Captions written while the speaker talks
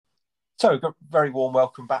So, a very warm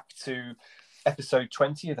welcome back to episode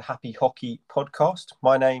 20 of the Happy Hockey podcast.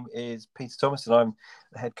 My name is Peter Thomas and I'm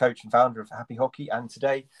the head coach and founder of Happy Hockey. And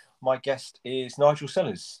today, my guest is Nigel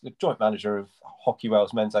Sellers, the joint manager of Hockey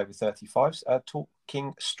Wales Men's Over 35s,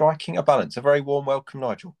 talking striking a balance. A very warm welcome,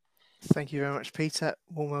 Nigel. Thank you very much, Peter.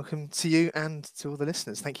 Warm welcome to you and to all the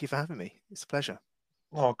listeners. Thank you for having me. It's a pleasure.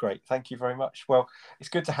 Oh, great. Thank you very much. Well, it's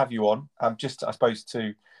good to have you on. Just, I suppose,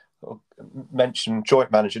 to mention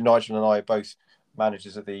joint manager, Nigel and I are both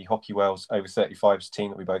managers of the Hockey Wales Over 35s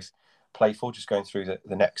team that we both play for, just going through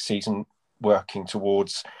the next season, working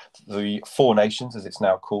towards the Four Nations, as it's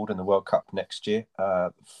now called, in the World Cup next year.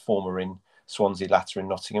 Former in Swansea, latter in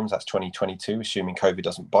Nottingham. That's 2022, assuming COVID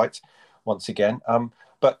doesn't bite once again.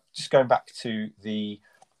 But just going back to the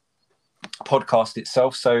podcast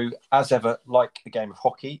itself. So, as ever, like a game of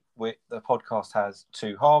hockey, the podcast has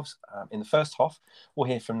two halves. In the first half, we'll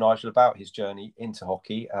hear from Nigel about his journey into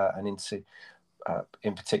hockey and into,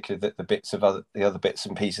 in particular, the other bits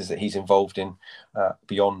and pieces that he's involved in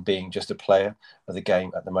beyond being just a player of the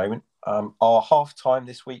game at the moment. Our half time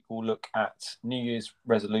this week will look at New Year's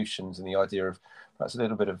resolutions and the idea of perhaps a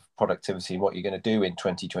little bit of productivity and what you're going to do in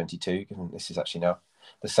 2022, given this is actually now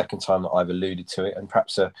the second time that I've alluded to it, and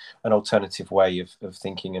perhaps an alternative way of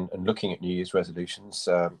thinking and looking at New Year's resolutions,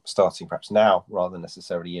 starting perhaps now rather than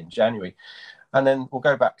necessarily in January. And then we'll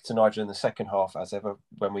go back to Nigel in the second half, as ever,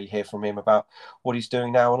 when we hear from him about what he's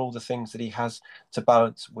doing now and all the things that he has to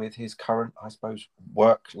balance with his current, I suppose,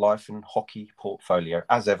 work, life and hockey portfolio.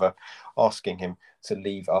 As ever, asking him to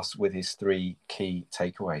leave us with his three key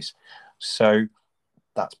takeaways. So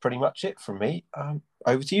that's pretty much it from me.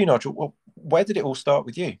 Over to you, Nigel. Well, where did it all start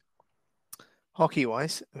with you?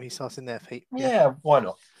 Hockey-wise, we starting there, Pete. Yeah, why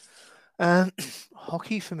not?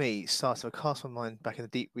 Hockey for me started. I cast my mind back in the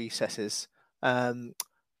deep recesses.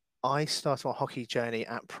 I started my hockey journey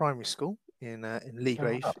at primary school in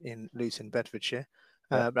Leagrave in Luton, Bedfordshire.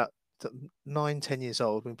 About 9-10 years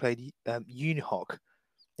old. We played Unihoc,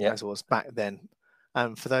 as it was back then.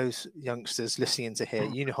 For those youngsters listening to here,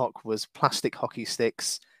 Unihoc was plastic hockey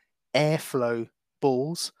sticks, airflow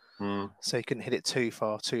balls, so you couldn't hit it too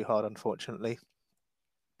far, too hard, unfortunately.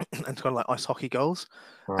 And kind of like ice hockey goals.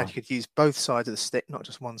 And you could use both sides of the stick, not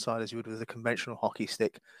just one side as you would with a conventional hockey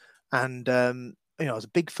stick. And I was a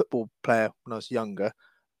big football player when I was younger.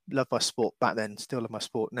 Loved my sport back then, still love my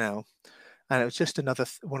sport now. And it was just another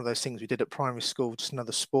one of those things we did at primary school, just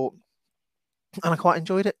another sport. And I quite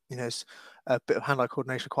enjoyed it. It's a bit of hand-eye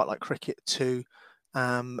coordination, quite like cricket too.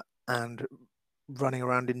 And running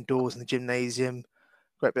around indoors in the gymnasium,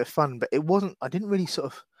 great bit of fun. But I didn't really sort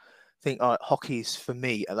of think, hockey's for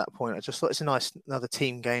me at that point. I just thought it's another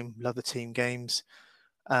team game, love the team games.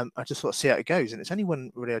 I just thought, see how it goes. And it's only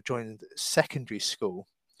when really I joined secondary school.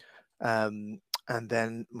 And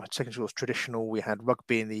then my secondary school was traditional. We had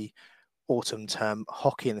rugby in the autumn term,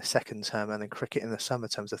 hockey in the second term, and then cricket in the summer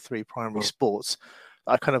terms of three primary sports.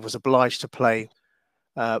 I kind of was obliged to play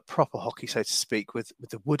proper hockey, so to speak, with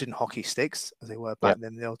the wooden hockey sticks, as they were back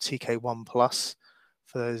then, the old TK1 Plus,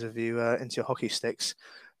 for those of you into your hockey sticks,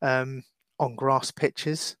 on grass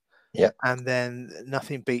pitches. And then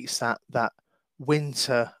nothing beats that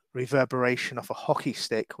winter reverberation off a hockey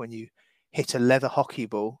stick when you hit a leather hockey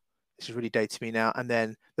ball. This is really dated me now. And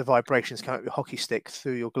then the vibrations come up your hockey stick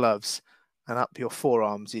through your gloves and up your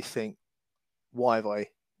forearms. You think, why have I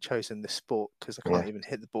chosen this sport? Because I can't even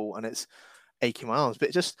hit the ball and it's aching my arms. But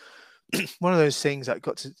it's just one of those things that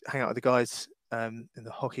got to hang out with the guys in the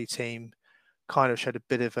hockey team, kind of showed a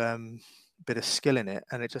bit of skill in it.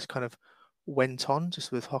 And it just kind of went on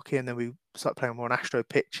just with hockey. And then we started playing more on Astro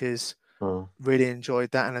pitches. Really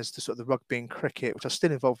enjoyed that. And as the sort of the rugby and cricket, which I was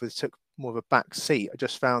still involved with, took more of a back seat. I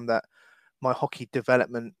just found that my hockey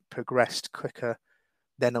development progressed quicker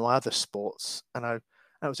than my other sports. And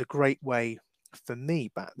that was a great way for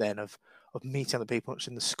me back then of meeting other people, not just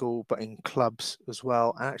in the school, but in clubs as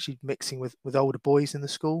well. And actually mixing with older boys in the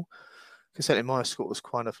school. Because certainly my school was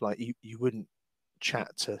kind of like, you wouldn't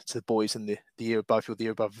chat to the boys in the year above you or the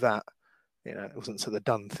year above that. It wasn't sort of a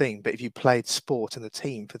done thing. But if you played sport in the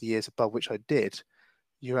team for the years above, which I did,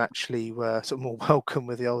 you actually were sort of more welcome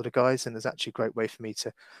with the older guys. And it's actually a great way for me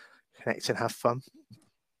to connect and have fun.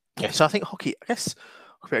 So I think hockey, I guess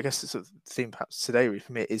the sort of theme perhaps today really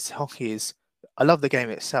for me is hockey is, I love the game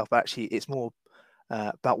itself, but actually it's more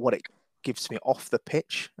about what it gives me off the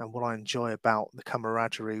pitch and what I enjoy about the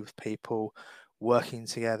camaraderie with people, working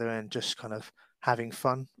together and just kind of having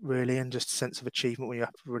fun really, and just a sense of achievement when you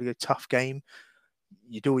have a really tough game.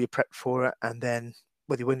 You do all your prep for it, and then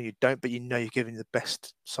whether you win or you don't, but you're giving the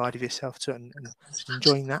best side of yourself to it and just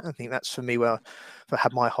enjoying that. I think that's for me where I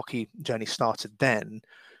had my hockey journey started then.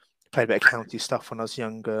 played a bit of county stuff when I was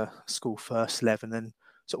younger, school first 11, then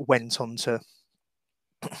sort of went on to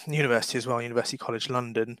university as well, University College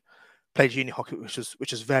London. Played junior hockey, which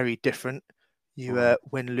was very different. You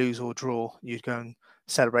win, lose or draw, you'd go and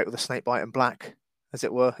celebrate with a snakebite and black, as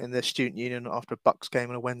it were, in the student union after a Bucks game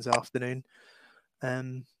on a Wednesday afternoon.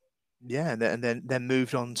 And then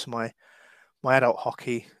moved on to my adult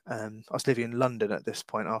hockey. I was living in London at this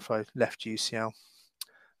point after I left UCL,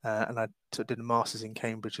 and I did a master's in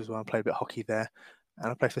Cambridge as well. I played a bit of hockey there,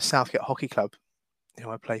 and I played for Southgate Hockey Club, who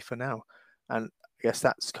I play for now. And I guess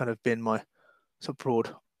that's kind of been my sort of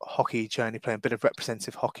broad hockey journey, playing a bit of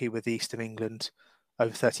representative hockey with the East of England,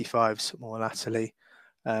 over 35s more latterly.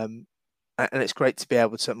 And it's great to be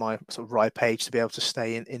able to, at my sort of ripe age, to be able to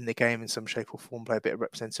stay in the game in some shape or form, play a bit of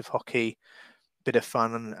representative hockey, bit of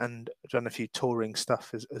fun, and done a few touring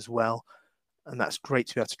stuff as well. And that's great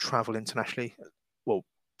to be able to travel internationally. Well,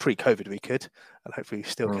 pre-COVID we could, and hopefully we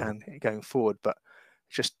still can going forward. But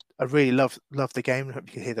just, I really love the game. I hope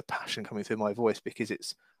you can hear the passion coming through my voice, because I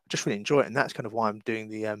just really enjoy it. And that's kind of why I'm doing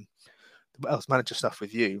the Wales Manager stuff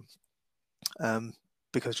with you.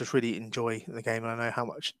 Because I just really enjoy the game, and I know how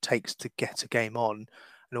much it takes to get a game on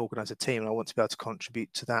and organise a team, and I want to be able to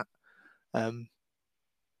contribute to that, and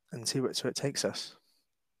see where it takes us.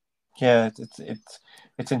 Yeah,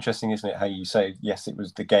 it's interesting, isn't it? How you say, yes, it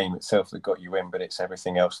was the game itself that got you in, but it's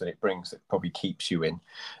everything else that it brings that probably keeps you in,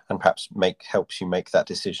 and perhaps helps you make that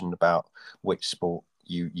decision about which sport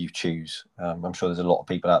you choose. I'm sure there's a lot of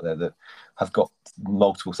people out there that have got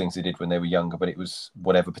multiple things they did when they were younger, but it was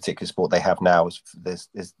whatever particular sport they have now. There's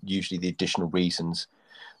usually the additional reasons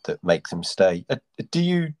that make them stay. Did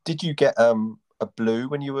you get a blue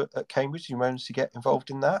when you were at Cambridge? Did you manage to get involved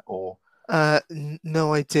in that, or?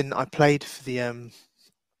 No, I didn't. I played for the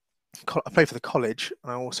college,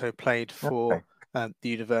 and I also played for the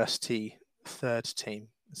university third team.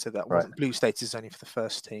 So that wasn't blue status, only for the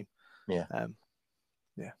first team. Yeah.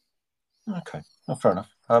 Yeah. Okay. Oh, fair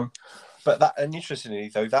enough. But that, and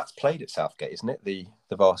interestingly though, that's played at Southgate, isn't it? The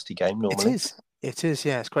varsity game normally. It is.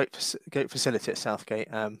 Yeah, it's great facility at Southgate.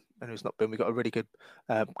 And who's not been? We've got a really good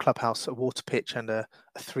clubhouse, a water pitch, and a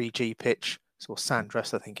 3G pitch. Or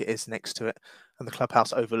Sandress, I think it is, next to it, and the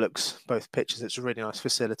clubhouse overlooks both pitches. It's a really nice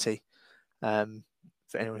facility. For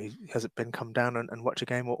anyone who hasn't been, come down and watch a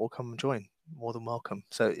game or come and join, more than welcome.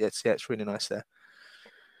 So it's really nice there.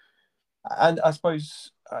 And I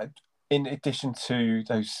suppose, in addition to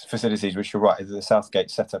those facilities, which you're right, the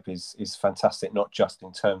Southgate setup is fantastic, not just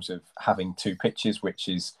in terms of having two pitches, which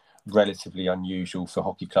is relatively unusual for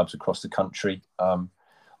hockey clubs across the country.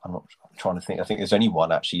 I'm trying to think. I think there's only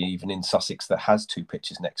one actually, even in Sussex, that has two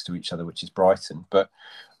pitches next to each other, which is Brighton. But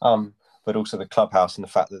also the clubhouse, and the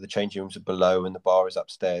fact that the changing rooms are below and the bar is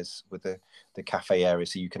upstairs with the cafe area,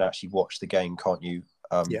 so you can actually watch the game, can't you?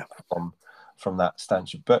 From that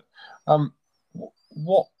standard. But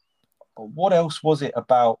what else was it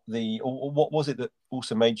about or what was it that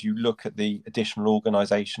also made you look at the additional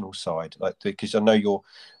organisational side? Like, because I know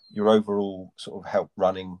your overall sort of help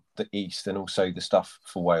running the East and also the stuff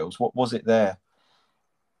for Wales. What was it there?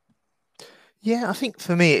 Yeah, I think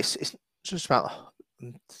for me, it's just about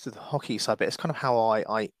the hockey side, but it's kind of how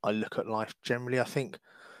I look at life generally. I think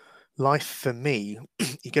life for me,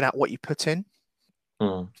 you get out what you put in.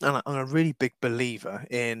 And I'm a really big believer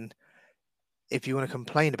in, if you want to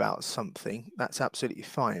complain about something, that's absolutely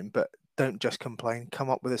fine, but don't just complain. Come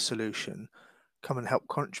up with a solution. Come and help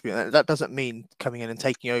contribute. That doesn't mean coming in and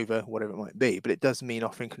taking over, whatever it might be, but it does mean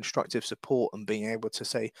offering constructive support and being able to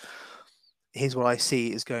say, here's what I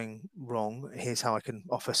see is going wrong. Here's how I can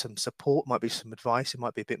offer some support. It might be some advice. It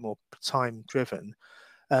might be a bit more time driven.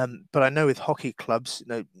 But I know with hockey clubs,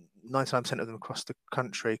 99% of them across the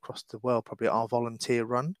country, across the world, probably are volunteer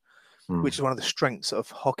run, which is one of the strengths of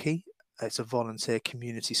hockey. It's a volunteer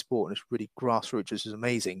community sport, and it's really grassroots, which is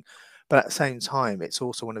amazing. But at the same time, it's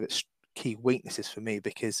also one of its key weaknesses for me,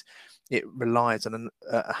 because it relies on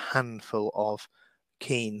a handful of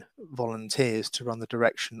keen volunteers to run the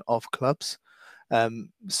direction of clubs.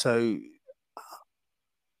 So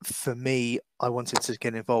for me, I wanted to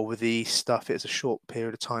get involved with the stuff. It was a short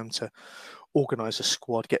period of time to organise a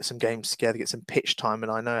squad, get some games together, get some pitch time,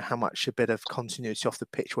 and I know how much a bit of continuity off the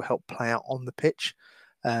pitch will help play out on the pitch.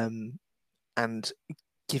 And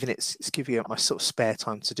it's giving up my sort of spare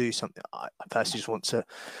time to do something. I personally just want to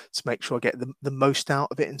make sure I get the most out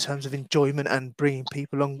of it in terms of enjoyment and bringing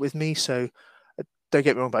people along with me. So don't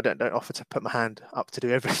get me wrong, but I don't offer to put my hand up to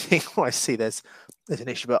do everything. I see there's an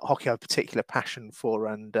issue, but hockey I have a particular passion for,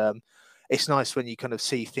 and it's nice when you kind of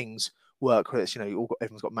see things work. Whether it's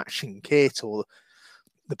everyone's got matching kit, or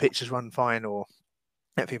the pitches run fine, or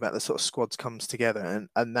everything about the sort of squads comes together,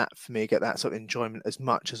 and that for me, I get that sort of enjoyment as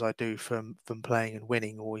much as I do from playing and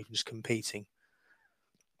winning or even just competing.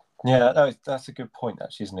 Yeah, no, that's a good point,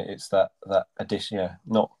 actually, isn't it? It's that addition, yeah,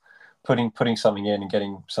 not putting something in and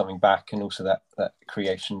getting something back, and also that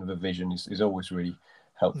creation of a vision is always really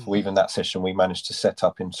helpful. Even that session we managed to set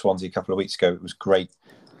up in Swansea a couple of weeks ago, it was great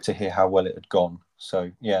to hear how well it had gone.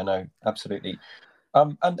 So yeah, no, absolutely.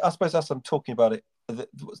 And I suppose as I'm talking about it,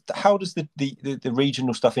 how does the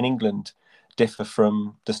regional stuff in England differ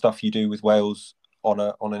from the stuff you do with Wales on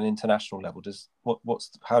an international level?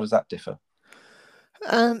 How does that differ?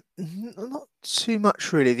 Not too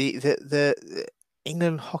much really. The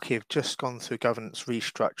England hockey have just gone through governance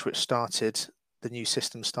restructure, which started. The new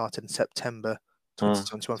system started in September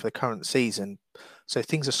 2021 for the current season, so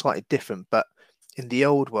things are slightly different. But in the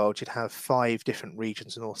old world, you'd have 5 different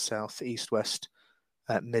regions: North, South, East, West,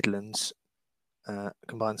 Midlands,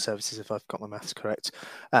 combined services, if I've got my maths correct.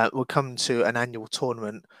 Will come to an annual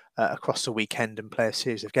tournament across the weekend and play a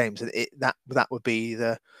series of games, and that would be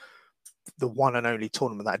the one and only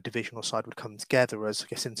tournament that a divisional side would come together. Whereas I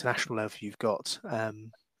guess international level, you've got a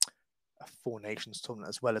 4 nations tournament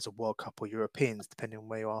as well as a World Cup or Europeans, depending on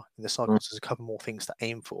where you are in the cycles. There's a couple more things to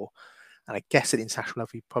aim for, and I guess at the international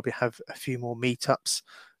level, you probably have a few more meetups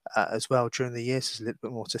as well during the year. So there's a little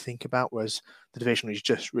bit more to think about. Whereas the divisional is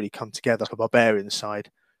just really come together like a barbarian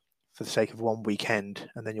side for the sake of one weekend,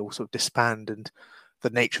 and then you'll sort of disband. And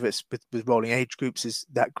the nature of it with rolling age groups is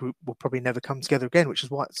that group will probably never come together again, which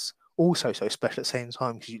is why it's also so special at the same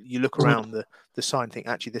time, because you look around the side and think,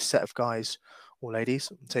 actually, this set of guys or ladies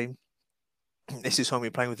on the team, this is who we're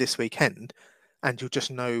playing with this weekend, and you'll just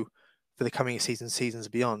know for the coming seasons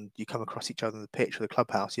beyond, you come across each other in the pitch or the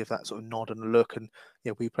clubhouse, you have that sort of nod and a look, and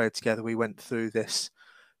we played together, we went through this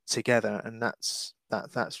together, and that's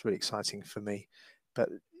really exciting for me. But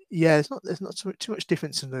yeah, there's not too much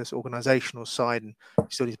difference in this organisational side, and you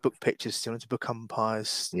still need to book pitches, still need to book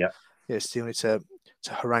umpires, still need to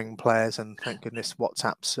harangue players, and thank goodness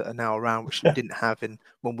WhatsApps are now around, which you didn't have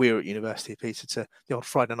when we were at university, Peter. To the old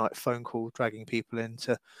Friday night phone call, dragging people in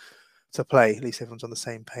to play. At least everyone's on the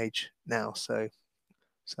same page now, so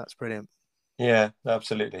that's brilliant. Yeah,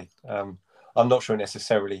 absolutely. I'm not sure it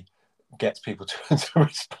necessarily gets people to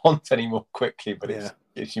respond any more quickly, but it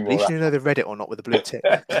gives you more. At least you know they've read it or not with a blue tick.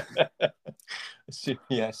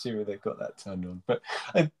 Assuming they've got that turned on. But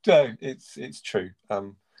it's true.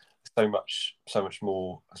 So much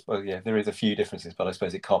more. I suppose there is a few differences, but I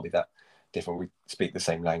suppose it can't be that different. We speak the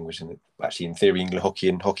same language, and actually, in theory, England hockey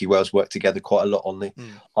and Hockey Wales work together quite a lot on the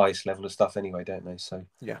highest level of stuff, anyway, don't they? So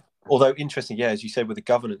yeah. Although interesting, as you said, with the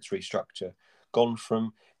governance restructure, gone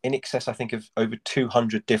from in excess, I think, of over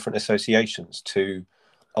 200 different associations to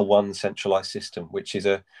a one centralised system, which is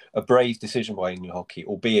a brave decision by England hockey,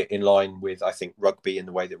 albeit in line with, I think, rugby and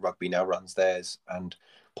the way that rugby now runs theirs and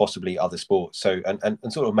possibly other sports. So, and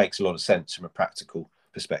sort of makes a lot of sense from a practical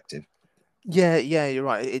perspective. Yeah, you're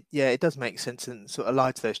right. It does make sense, and sort of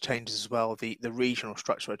allied to those changes as well. The regional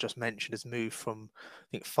structure I just mentioned has moved from, I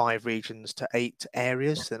think, 5 regions to 8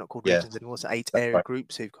 areas. They're not called regions anymore. So 8 area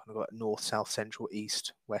groups. So you've kind of got North, South, Central,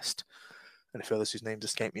 East, West, and a few others whose names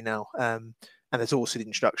escape me now. And there's also the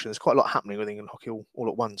introduction. There's quite a lot happening with England hockey all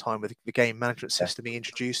at one time, with the game management system being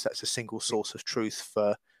introduced. That's a single source of truth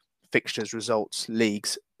for fixtures, results,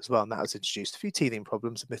 leagues as well. And that was introduced. A few teething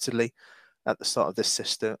problems, admittedly, at the start of this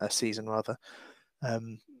season rather. I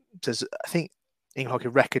think England hockey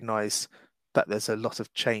recognise that there's a lot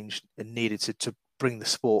of change needed to bring the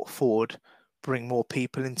sport forward, bring more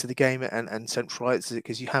people into the game, and centralise it,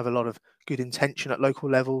 because you have a lot of good intention at local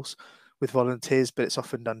levels with volunteers, but it's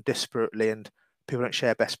often done disparately, and people don't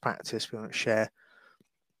share best practice, people don't share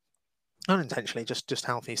unintentionally just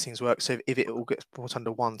how these things work. So if it all gets brought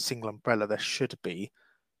under one single umbrella, there should be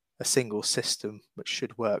a single system which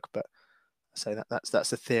should work. But I say that's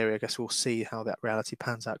the theory. I guess we'll see how that reality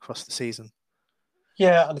pans out across the season.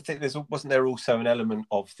 Yeah, and I think wasn't there also an element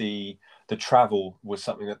of the travel was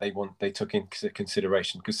something that they took into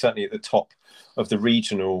consideration, because certainly at the top of the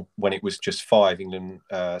regional, when it was just 5, England,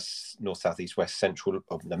 North, South, East, West, Central,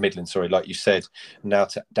 the Midlands, sorry, like you said, now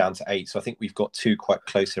down to 8. So I think we've got 2 quite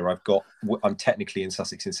close here. I'm technically in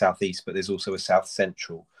Sussex in South East, but there's also a South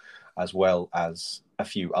Central, as well as a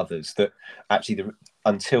few others that actually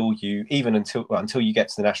until you get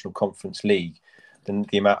to the National Conference League, then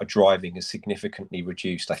the amount of driving is significantly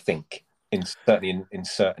reduced, I think, certainly in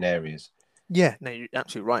certain areas. Yeah, no, you're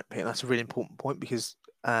absolutely right, Peter. That's a really important point, because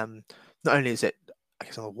not only is it, I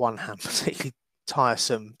guess, on the one hand, particularly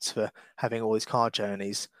tiresome for having all these car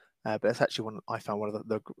journeys, but it's actually I found one of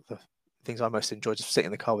the things I most enjoy, just sitting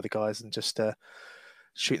in the car with the guys and just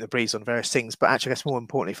shooting the breeze on various things. But actually, I guess more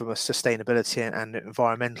importantly, from a sustainability and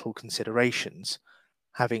environmental considerations,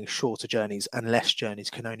 having shorter journeys and less journeys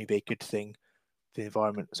can only be a good thing for the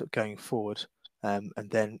environment sort of going forward, and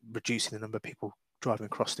then reducing the number of people driving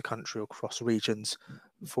across the country or across regions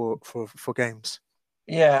for games.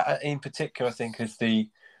 Yeah, in particular, I think as the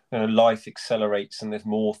life accelerates and there's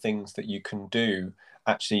more things that you can do,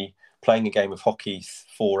 actually playing a game of hockey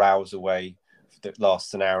 4 hours away that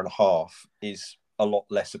lasts an hour and a half is a lot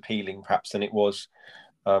less appealing perhaps than it was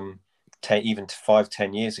even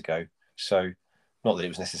 5-10 years ago. So not that it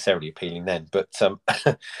was necessarily appealing then, but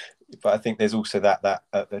but I think there's also that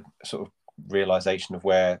sort of realization of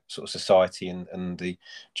where sort of society and the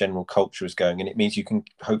general culture is going, and it means you can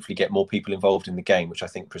hopefully get more people involved in the game, which I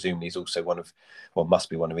think presumably is also must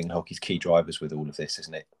be one of England hockey's key drivers with all of this,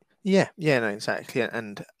 isn't it? Yeah, no, exactly.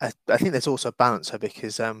 And I think there's also a balance here,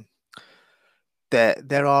 because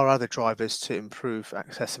there are other drivers to improve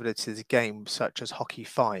accessibility to the game, such as Hockey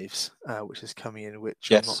Fives, which is coming in, which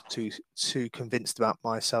Yes. I'm not too convinced about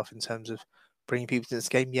myself in terms of bringing people to this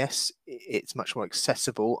game. Yes, it's much more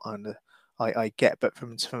accessible, and I get, but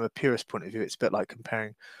from a purist point of view, it's a bit like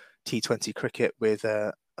comparing T20 cricket with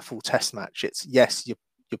a full Test match. It's yes, you're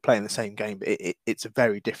playing the same game, but it's a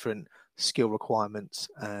very different skill requirements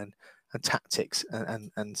and tactics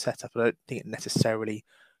and setup. I don't think it necessarily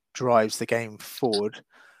drives the game forward,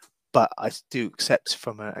 but I do accept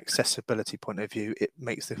from an accessibility point of view, it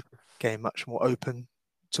makes the game much more open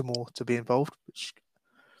to more to be involved, which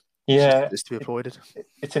is to be avoided.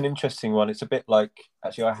 It's an interesting one. It's a bit like,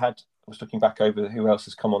 actually, I was looking back over who else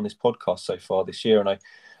has come on this podcast so far this year, and I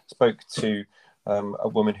spoke to a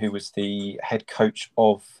woman who was the head coach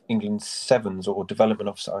of England's Sevens, or development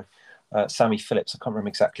officer, Sammy Phillips. I can't remember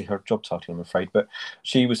exactly her job title, I'm afraid, but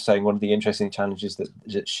she was saying one of the interesting challenges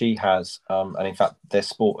that she has, and in fact their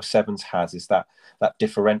sport of Sevens has, is that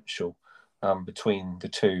differential between the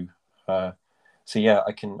two. So yeah,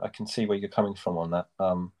 I can see where you're coming from on that.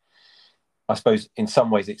 I suppose in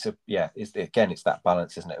some ways it's that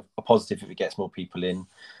balance, isn't it? A positive if it gets more people in,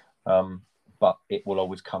 but it will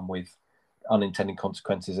always come with unintended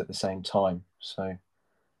consequences at the same time. So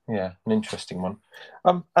yeah, an interesting one.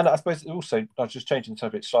 And I suppose also, I was just changing the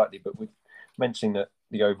subject slightly, but we're mentioning that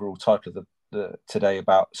the overall title of the today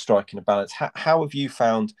about striking a balance. How have you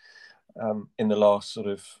found in the last sort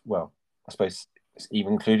of, well, I suppose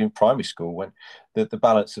even including primary school, when the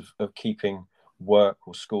balance of keeping work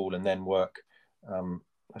or school and then work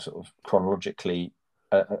sort of chronologically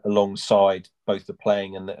alongside both the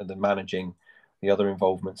playing and the managing the other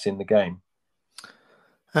involvements in the game?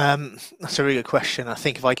 That's a really good question. I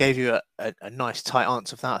think if I gave you a nice tight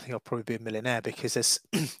answer for that, I think I'll probably be a millionaire, because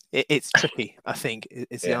it's tricky, I think,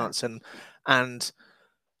 is the answer. And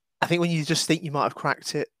I think when you just think you might have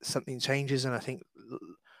cracked it, something changes. And I think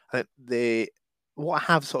what I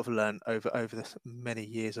have sort of learned over the many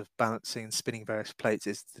years of balancing and spinning various plates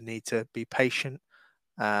is the need to be patient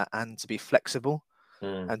and to be flexible.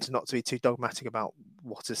 And to not to be too dogmatic about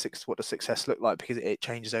what does success look like, because it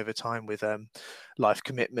changes over time with life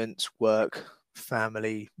commitments, work,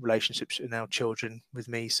 family, relationships, and now children with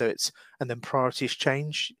me. So and then priorities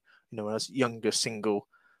change. When I was younger, single,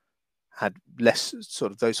 had less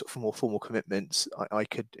sort of those sort of more formal commitments. I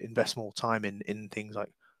could invest more time in things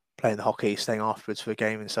like playing the hockey, staying afterwards for a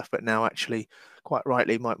game and stuff. But now, actually, quite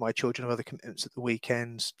rightly, my children have other commitments at the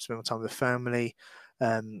weekends, spend more time with family,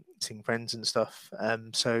 seeing friends and stuff.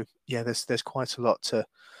 So yeah, there's quite a lot to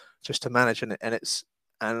manage, and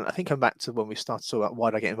I think coming back to when we started talking about why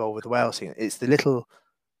do I get involved with the whale scene, it's the little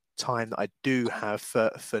time that I do have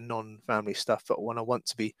for non-family stuff, but when I want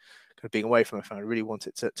to be kind of being away from my family, I really want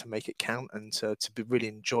it to make it count and to really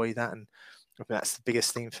enjoy that. And I think that's the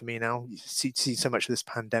biggest thing for me now. You see so much of this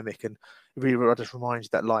pandemic, and it really just reminds you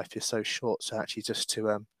that life is so short. So actually, just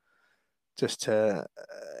to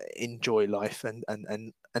enjoy life and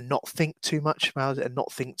not think too much about it, and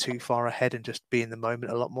not think too far ahead, and just be in the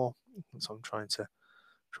moment a lot more. That's what I'm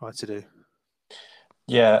trying to do.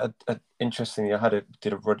 Yeah, interestingly, I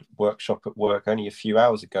did a workshop at work only a few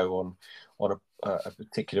hours ago on a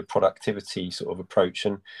particular productivity sort of approach,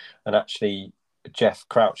 and actually Jeff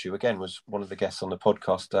Crouch, who again was one of the guests on the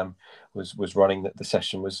podcast, was running the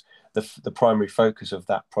session. Was the primary focus of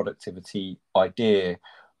that productivity idea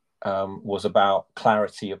was about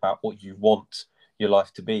clarity about what you want your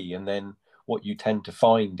life to be, and then what you tend to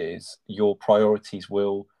find is your priorities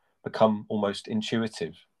will become almost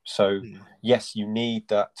intuitive. So yes, you need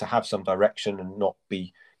that to have some direction and not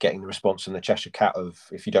be getting the response from the Cheshire Cat of,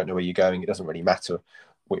 if you don't know where you're going, it doesn't really matter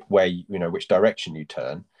where which direction you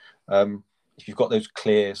turn. If you've got those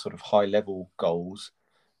clear sort of high level goals,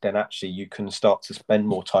 then actually you can start to spend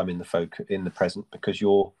more time in the present, because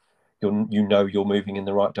you're moving in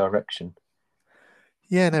the right direction.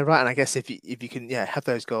 Yeah, no, right. And I guess if you can, have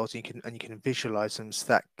those goals, and you can visualize them, so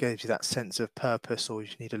that gives you that sense of purpose, or you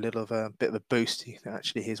need a little of a bit of a boost. You can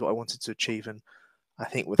actually, here's what I wanted to achieve. And I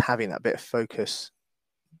think with having that bit of focus,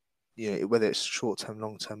 whether it's short term,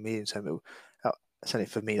 long term, medium term, certainly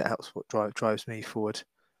for me, that helps what drives me forward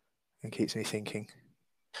and keeps me thinking.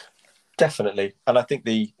 Definitely. And I think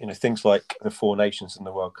things like the Four Nations and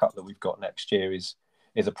the World Cup that we've got next year is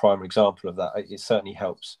a prime example of that. It certainly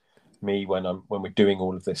helps me when we're doing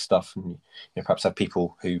all of this stuff, and perhaps have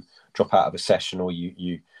people who drop out of a session, or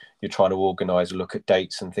you're trying to organise or look at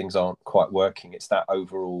dates and things aren't quite working. It's that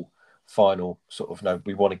overall final sort of, no,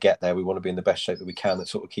 we want to get there, we want to be in the best shape that we can, that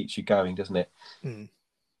sort of keeps you going, doesn't it?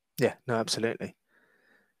 Yeah, no, absolutely.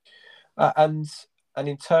 And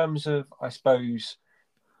in terms of, I suppose,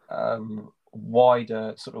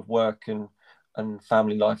 wider sort of work and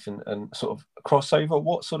family life and sort of crossover,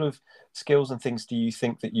 what sort of skills and things do you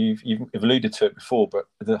think that you've alluded to it before, but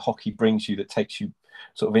the hockey brings you, that takes you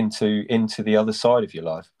sort of into the other side of your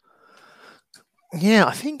life? Yeah,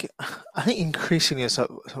 I think increasingly as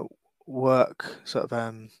work sort of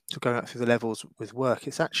going up through the levels with work,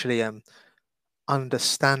 it's actually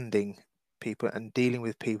understanding people and dealing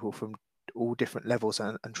with people from all different levels,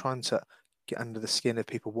 and trying to get under the skin of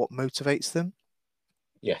people, what motivates them.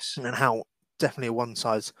 Yes. And how definitely a one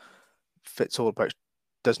size fits all approach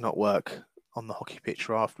does not work on the hockey pitch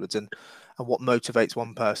or afterwards, and what motivates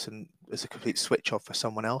one person is a complete switch off for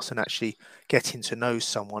someone else. And actually getting to know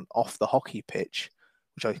someone off the hockey pitch,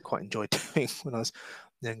 which I quite enjoyed doing when I was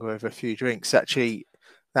younger over a few drinks, actually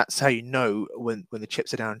that's how you know when the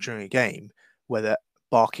chips are down during a game, whether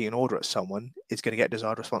barking an order at someone is going to get a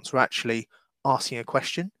desired response, or actually asking a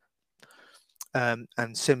question. And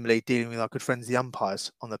similarly, dealing with our good friends, the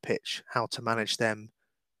umpires on the pitch, how to manage them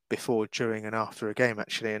before, during, and after a game,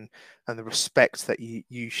 actually, and the respect that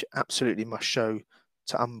you absolutely must show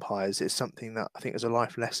to umpires is something that I think is a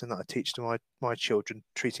life lesson that I teach to my children,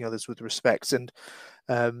 treating others with respect, and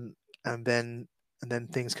then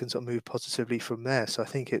things can sort of move positively from there. So I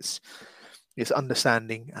think it's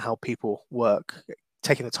understanding how people work,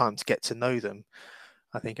 taking the time to get to know them,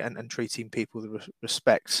 I think, and treating people with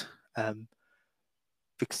respect,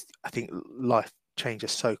 because I think life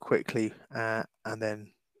changes so quickly, and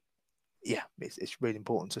then it's really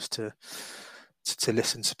important just to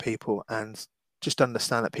listen to people and just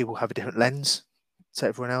understand that people have a different lens to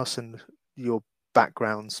everyone else, and your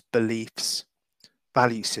backgrounds, beliefs,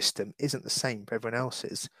 value system isn't the same for everyone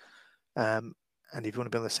else's. And if you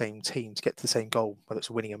want to be on the same team to get to the same goal, whether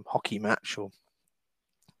it's winning a hockey match or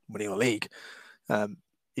winning a league,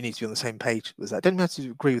 you need to be on the same page with that. Don't have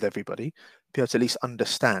to agree with everybody, be able to at least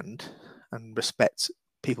understand and respect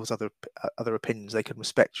people's other opinions. They can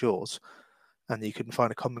respect yours, and you can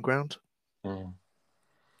find a common ground.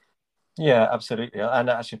 Yeah, absolutely. And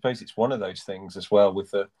I suppose it's one of those things as well,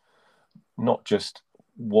 with not just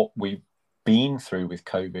what we've been through with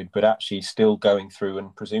COVID, but actually still going through,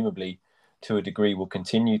 and presumably to a degree will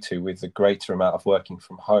continue to, with the greater amount of working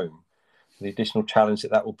from home, the additional challenge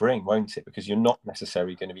that will bring, won't it? Because you're not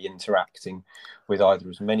necessarily going to be interacting with either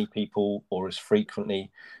as many people or as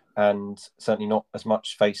frequently, and certainly not as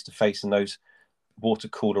much face to face in those water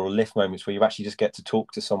cooler or lift moments where you actually just get to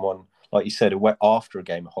talk to someone, like you said, after a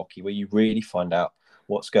game of hockey, where you really find out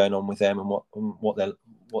what's going on with them and what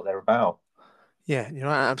they're about. Yeah,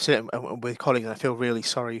 absolutely. And with colleagues, I feel really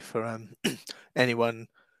sorry for anyone,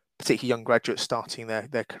 particularly young graduates starting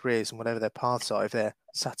their careers and whatever their paths are. If they're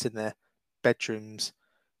sat in their bedrooms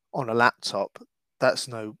on a laptop, that's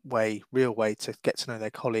no real way to get to know their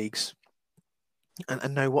colleagues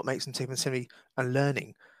and know what makes them tick, and simply and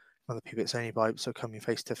learning from other people. It's only by sort of coming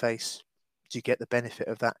face to face do you get the benefit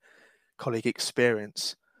of that colleague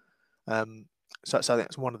experience. So I think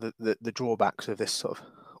that's one of the drawbacks of this sort of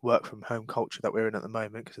work from home culture that we're in at the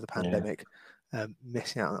moment because of the pandemic.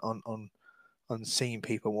 Missing out on seeing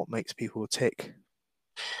people, what makes people tick.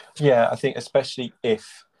 Yeah, I think especially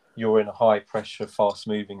if you're in a high pressure, fast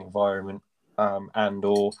moving environment, and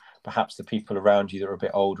or perhaps the people around you that are a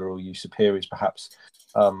bit older, or you superiors perhaps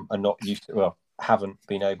are not used to, well, haven't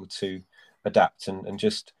been able to adapt and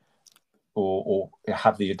just or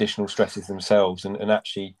have the additional stresses themselves, and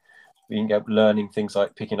actually being learning things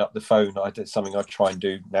like picking up the phone. Something I try and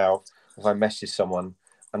do now. If I message someone,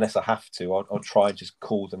 unless I have to, I'll try and just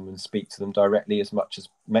call them and speak to them directly as much as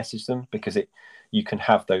message them, because you can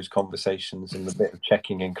have those conversations and a bit of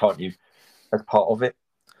checking in, can't you, as part of it?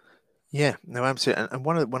 Yeah, no, absolutely. And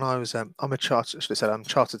when I was, I'm a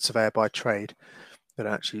chartered surveyor by trade, but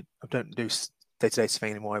actually I don't do day-to-day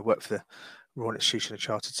surveying anymore. I work for the Royal Institution of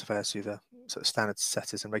Chartered Surveyors, who are the sort of standard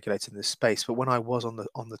setters and regulators in this space. But when I was on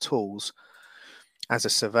the tools as a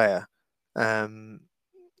surveyor,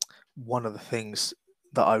 one of the things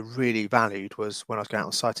that I really valued was when I was going out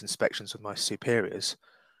on site inspections with my superiors,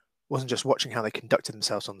 wasn't just watching how they conducted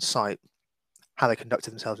themselves on site, how they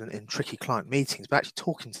conducted themselves in tricky client meetings, but actually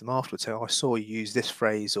talking to them afterwards, saying, "Oh, I saw you use this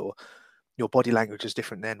phrase," or "Your body language is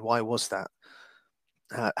different then. Why was that?"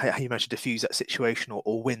 How you managed to diffuse that situation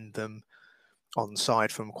or win them on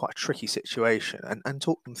side from quite a tricky situation, and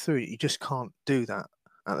talk them through it. You just can't do that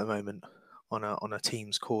at the moment on a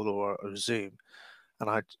Teams call or a Zoom.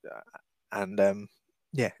 And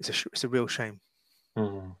yeah, it's a real shame.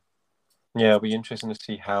 Yeah, it'll be interesting to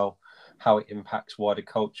see how it impacts wider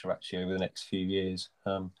culture actually over the next few years,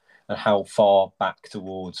 and how far back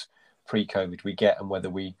towards pre-COVID we get, and whether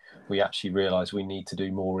we actually realise we need to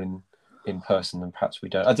do more in person than perhaps we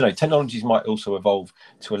don't. I don't know. Technologies might also evolve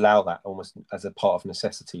to allow that almost as a part of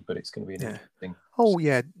necessity, but it's going to be an interesting. Oh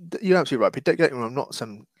yeah, you're absolutely right. But don't get me wrong, I'm not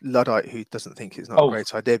some Luddite who doesn't think it's not a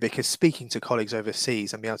great idea, because speaking to colleagues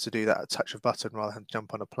overseas and being able to do that at a touch of a button rather than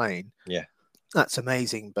jump on a plane, that's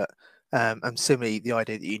amazing. But and similarly, the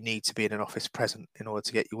idea that you need to be in an office present in order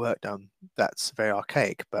to get your work done, that's very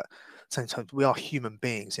archaic. But at the same time, we are human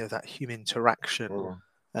beings, that human interaction,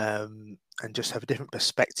 and just have a different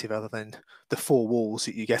perspective other than the four walls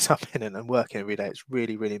that you get up in and work in every day. It's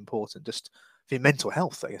really, really important just for your mental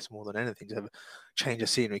health, I guess, more than anything, to have a change of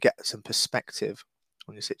scenery, get some perspective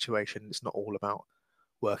on your situation. It's not all about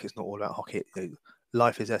work. It's not all about hockey.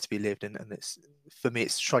 Life is there to be lived in, and it's, for me,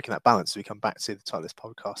 it's striking that balance. We come back to the title of this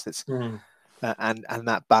podcast. It's and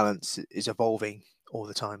that balance is evolving all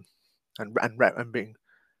the time, and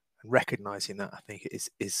recognizing that, I think, is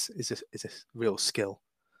a real skill.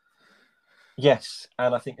 Yes,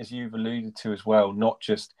 and I think, as you've alluded to as well, not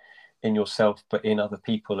just in yourself but in other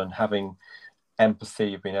people, and having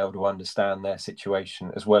empathy of being able to understand their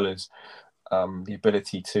situation, as well as the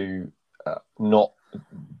ability to not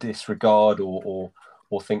disregard or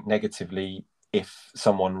think negatively if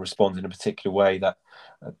someone responds in a particular way. That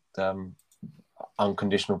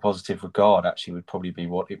unconditional positive regard actually would probably be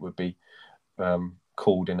what it would be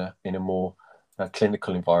called in a more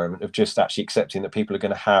clinical environment, of just actually accepting that people are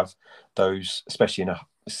going to have those, especially in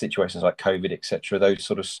situations like COVID, etc., those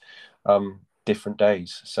sort of different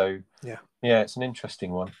days. So yeah, it's an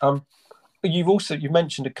interesting one. You've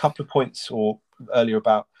mentioned a couple of points or earlier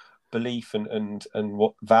about belief and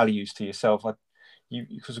what values to yourself.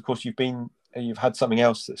 Because of course you've had something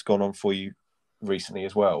else that's gone on for you recently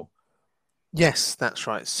as well. Yes, that's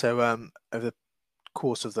right. So over the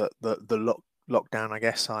course of the lockdown, I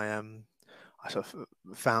guess I sort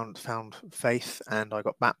of found faith, and I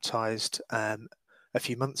got baptized a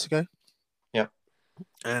few months ago. Yeah,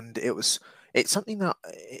 and it's something that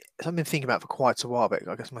I've been thinking about for quite a while, but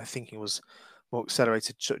I guess my thinking was more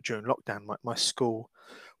accelerated during lockdown. My school,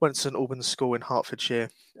 went to St Albans School in Hertfordshire.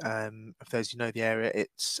 If those you know the area,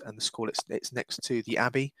 it's next to the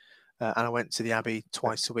Abbey, and I went to the Abbey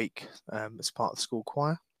twice a week as part of the school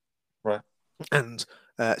choir. Right. And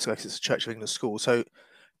so it's a Church of England school. So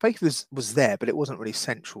faith was there, but it wasn't really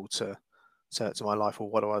central to my life or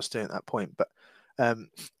what I was doing at that point. But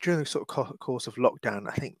during the sort of course of lockdown,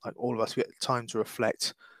 I think, like all of us, we get time to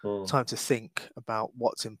reflect, time to think about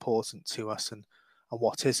what's important to us and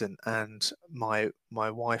what isn't. And my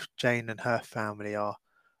wife Jane and her family are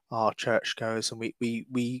churchgoers, and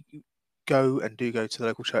we go to the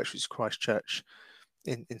local church, which is Christ Church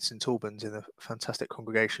in St Albans, in a fantastic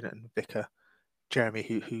congregation, and Vicar Jeremy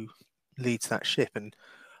who leads that ship. And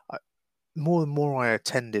more and more I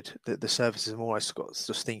attended the services, the more I got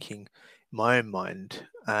just thinking in my own mind,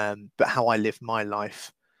 but how I live my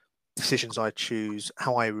life, decisions I choose,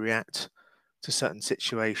 how I react to certain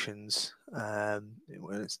situations,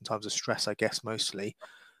 in times of stress, I guess, mostly.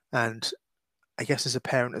 And I guess as a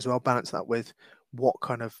parent as well, balance that with what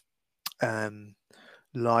kind of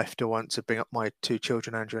life do I want to bring up my two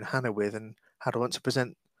children, Andrew and Hannah, with, and how do I want to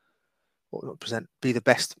be the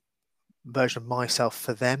best version of myself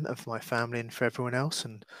for them and for my family and for everyone else.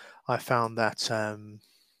 And I found that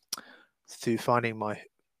through finding my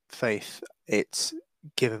faith, it's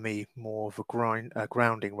given me more of a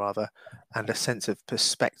grounding rather, and a sense of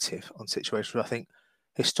perspective on situations. I think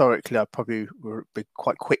historically I probably would be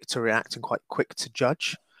quite quick to react and quite quick to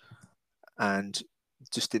judge, and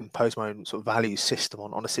just impose my own sort of value system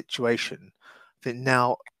on a situation. I think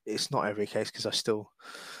now it's not every case, because I still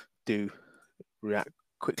do react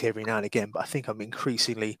quickly every now and again, but I think I'm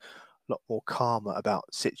increasingly a lot more calmer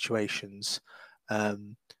about situations,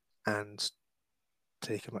 and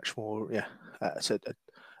take a much more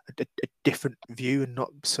a a different view and not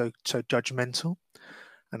so judgmental.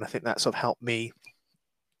 And I think that sort of helped me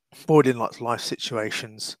board in lots of life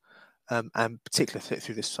situations, and particularly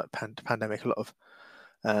through this pandemic, a lot of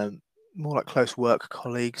more like close work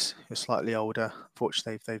colleagues who are slightly older.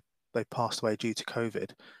 Unfortunately, they passed away due to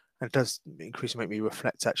COVID, and it does increasingly make me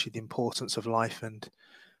reflect actually the importance of life and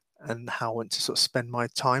how I want to sort of spend my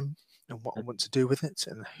time and what I want to do with it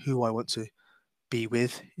and who I want to be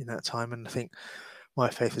with in that time. And I think my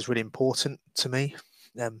faith is really important to me,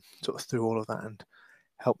 sort of through all of that, and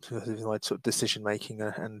helped with my sort of decision making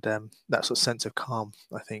and that sort of sense of calm,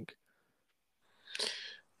 I think.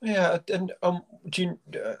 Yeah, and do you,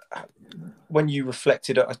 when you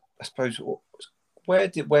reflected, I suppose, where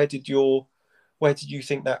did you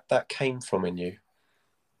think that came from in you?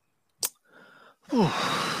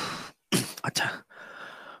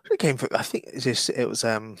 It came from, I think it was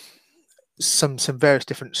some various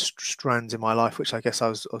different strands in my life, which I guess I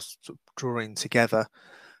was sort of drawing together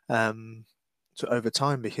over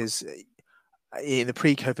time, because in the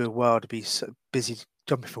pre-COVID world, to be so busy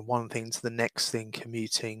jumping from one thing to the next thing,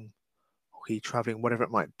 commuting, traveling, whatever it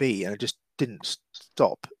might be, and I just didn't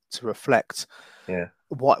stop to reflect. Yeah.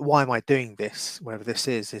 Why am I doing this? Whatever this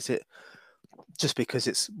is it just because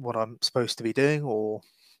it's what I'm supposed to be doing, or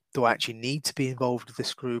do I actually need to be involved with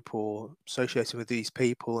this group or associated with these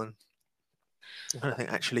people? And I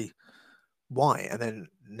think actually why? And then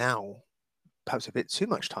now, perhaps a bit too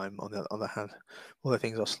much time on the other hand, all the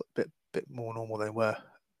things are a bit more normal than they were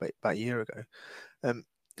about a year ago.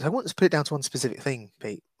 I want to put it down to one specific thing,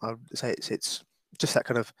 Pete. I would say it's just that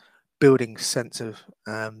kind of building sense of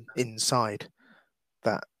inside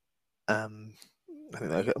that. I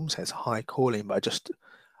think I wouldn't say it's a high calling, but I just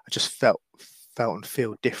felt and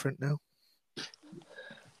feel different now.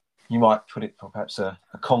 You might put it perhaps a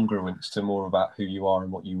congruence to more about who you are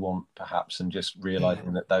and what you want, perhaps, and just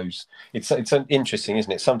realizing that those it's interesting,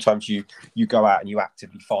 isn't it? Sometimes you go out and you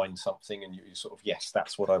actively find something and you sort of, yes,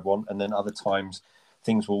 that's what I want, and then other times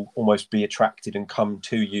things will almost be attracted and come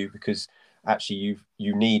to you because actually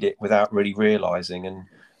you need it without really realizing, and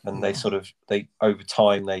they sort of over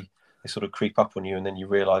time they sort of creep up on you, and then you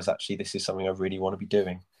realize actually this is something I really want to be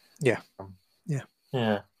doing. Yeah.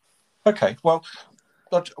 Okay, well,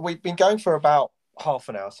 we've been going for about half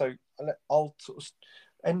an hour, so I'll sort of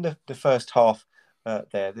end the first half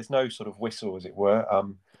there. There's no sort of whistle, as it were,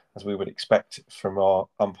 as we would expect from our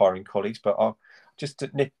umpiring colleagues, but I'll just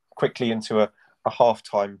nip quickly into a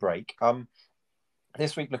half-time break.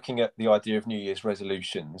 This week, looking at the idea of New Year's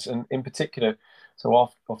resolutions, and in particular, so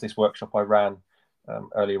after this workshop I ran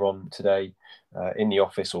earlier on today in the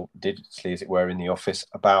office, or digitally, as it were, in the office,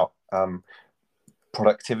 about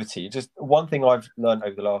productivity. Just one thing I've learned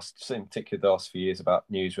over the last few years about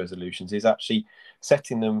New Year's resolutions is actually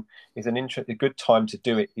setting them is a good time to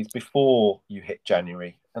do it is before you hit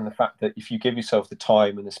January. And the fact that if you give yourself the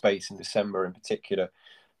time and the space in December in particular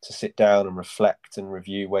to sit down and reflect and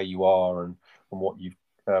review where you are and what you've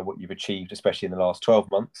achieved, especially in the last 12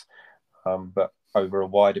 months, but over a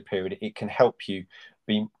wider period, it can help you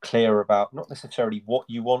be clear about not necessarily what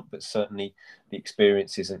you want, but certainly the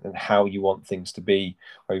experiences and how you want things to be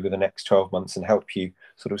over the next 12 months, and help you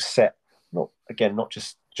sort of set not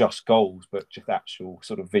just goals, but just actual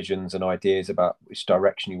sort of visions and ideas about which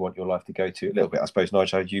direction you want your life to go to. A little bit, I suppose,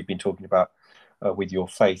 Nigel, you've been talking about with your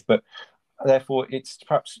faith, but therefore it's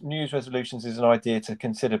perhaps New Year's resolutions is an idea to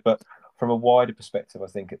consider, but from a wider perspective, I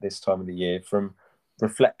think at this time of the year, from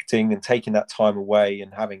reflecting and taking that time away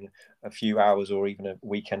and having a few hours or even a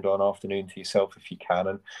weekend or an afternoon to yourself if you can,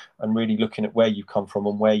 and really looking at where you come from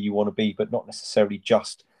and where you want to be, but not necessarily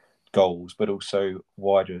just goals, but also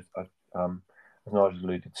wider, as Nigel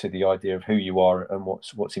alluded to, the idea of who you are and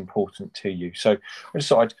what's important to you. So I just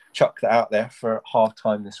thought I'd chuck that out there for half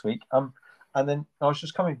time this week. And then I was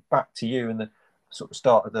just coming back to you in the sort of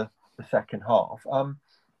start of the second half.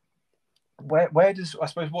 Where does, I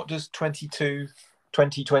suppose, what does 2022,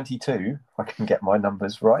 if I can get my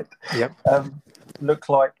numbers right, look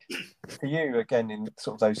like for you, again, in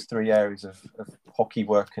sort of those three areas of hockey,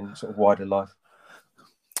 work and sort of wider life?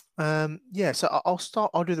 So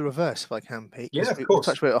I'll do the reverse if I can, Pete. Yeah, of course. We'll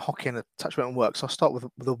touch a bit on hockey and a touch bit on work. So I'll start with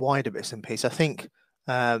the wider bits and pieces. I think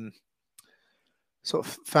sort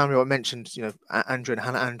of family, I mentioned, Andrew and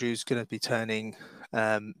Hannah. Andrew's going to be turning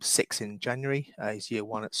 6 in January. He's year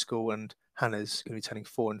 1 at school, and Hannah's going to be turning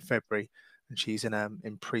 4 in February, and she's in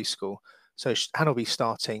preschool. So Hannah will be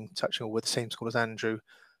touching with the same school as Andrew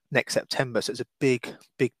next September. So it's a big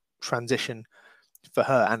transition for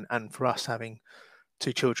her and for us, having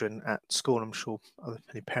 2 children at school. I'm sure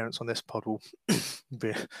any parents on this pod will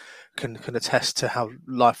can attest to how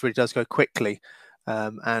life really does go quickly.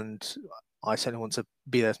 and I certainly want to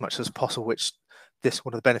be there as much as possible. Which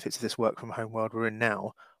one of the benefits of this work from home world we're in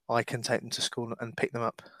now, I can take them to school and pick them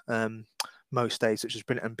up most days, which is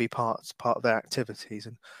brilliant, and be part of their activities.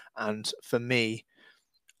 And for me,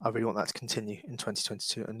 I really want that to continue in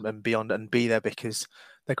 2022 and beyond, and be there, because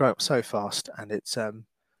they grow up so fast, and it's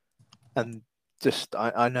and just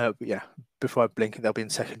I know, yeah, before I blink they'll be in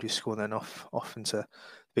secondary school and then off into the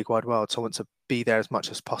big wide world. So I want to be there as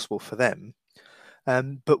much as possible for them.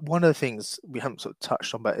 But one of the things we haven't sort of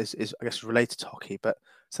touched on, but is I guess related to hockey, but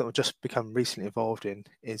something we've just become recently involved in,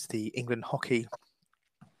 is the England Hockey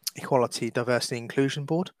Equality, Diversity, Inclusion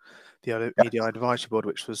Board, the EDI Advisory Board,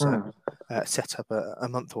 which was set up a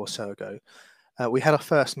month or so ago. We had our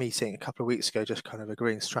first meeting a couple of weeks ago, just kind of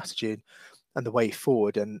agreeing strategy and the way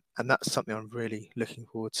forward, and that's something I'm really looking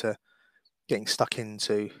forward to getting stuck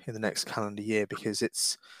into in the next calendar year, because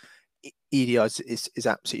EDI is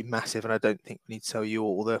absolutely massive, and I don't think we need to tell you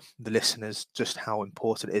all the listeners just how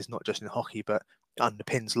important it is, not just in hockey, but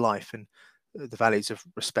underpins life and the values of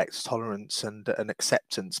respect, tolerance, and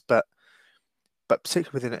acceptance. But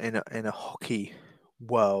particularly within in a hockey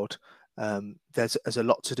world, there's a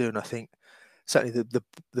lot to do, and I think certainly the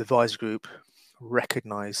advisor group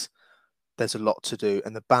recognise there's a lot to do,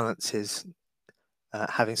 and the balance is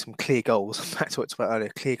having some clear goals. Back to what I talked about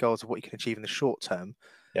earlier, clear goals of what you can achieve in the short term,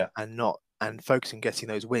 and focusing on getting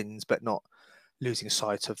those wins, but not losing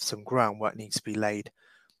sight of some groundwork needs to be laid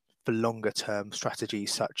for longer term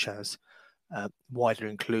strategies, such as wider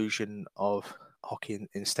inclusion of hockey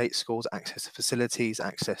in state schools, access to facilities,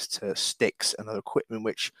 access to sticks and other equipment,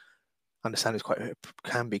 which I understand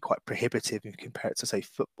can be quite prohibitive if you compare it to, say,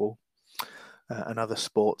 football and other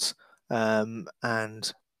sports,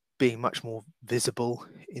 and being much more visible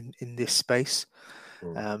in this space.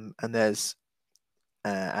 And there's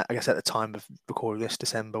I guess at the time of recording this,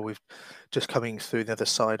 December, we've just coming through the other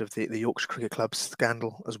side of the Yorkshire Cricket Club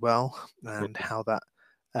scandal as well, and how that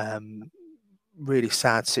really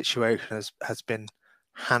sad situation has been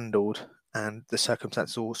handled, and the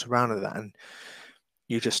circumstances all surrounding that. And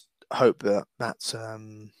you just hope that that's a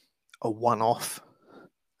one-off,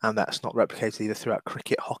 and that's not replicated either throughout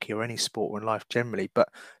cricket, hockey, or any sport or in life generally. But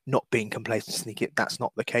not being complacent, sneaky, that's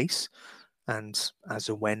not the case. And as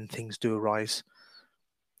and when things do arise,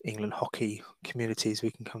 England hockey communities, we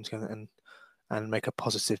can come together and make a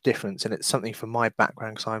positive difference. And it's something from my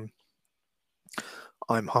background, because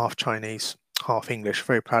I'm half Chinese, half English,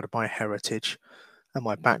 very proud of my heritage and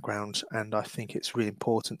my background, and I think it's really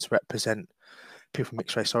important to represent people from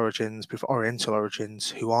mixed race origins, people from Oriental origins,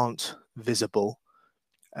 who aren't visible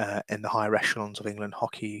in the higher echelons of England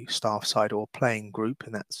hockey staff side or playing group,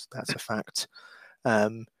 and that's a fact.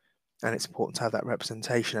 And it's important to have that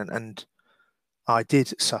representation. And I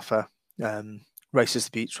did suffer racist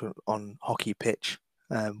abuse on hockey pitch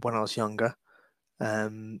when I was younger,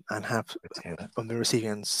 and have on the receiving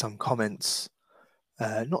end some comments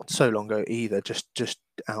not so long ago either, just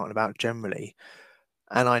out and about generally.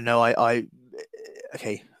 And I know I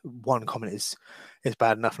okay, one comment is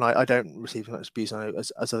bad enough, and I don't receive as much abuse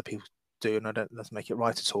as other people do, and I don't, let's make it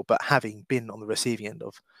right at all. But having been on the receiving end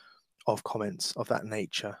of comments of that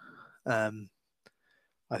nature, I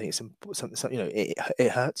think it's something, you know,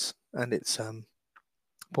 it hurts, and it's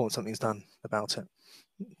important something's done about it.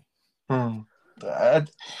 And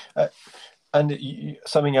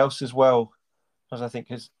something else as well, as I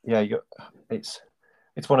think is, it's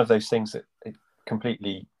one of those things that it's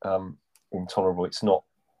completely intolerable. It's not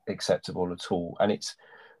acceptable at all, and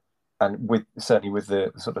certainly with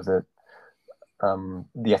the sort of the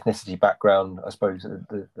ethnicity background, I suppose,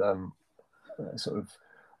 the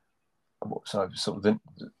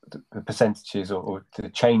percentages or the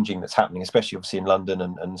changing that's happening, especially obviously in London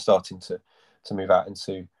and starting to move out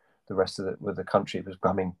into the rest of the country, it was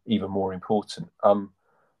becoming even more important.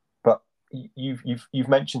 But you've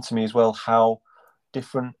mentioned to me as well how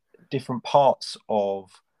different parts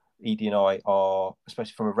of ED&I are,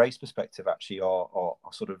 especially from a race perspective, actually are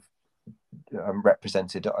sort of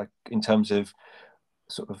represented in terms of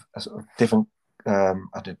sort of different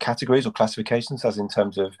categories or classifications, as in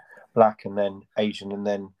terms of Black and then Asian and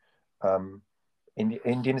then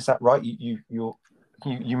Indian. Is that right?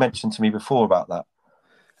 You mentioned to me before about that.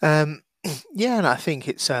 Yeah, and I think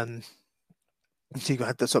it's you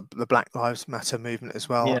had the Black Lives Matter movement as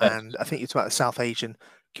well, and I think it's about the South Asian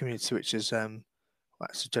community, which is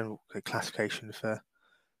that's a general classification for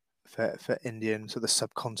Indian, so the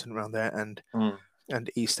subcontinent around there, and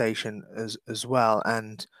East Asian as well.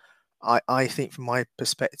 And I think from my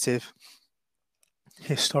perspective,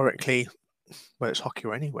 historically, whether it's hockey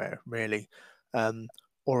or anywhere really,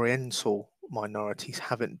 Oriental minorities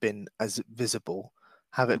haven't been as visible,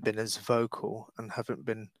 haven't been as vocal, and haven't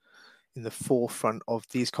been in the forefront of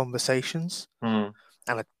these conversations. And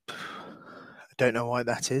I don't know why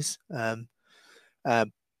that is,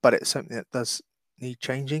 but it's something that does need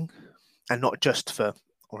changing, and not just for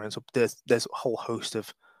Oriental. There's a whole host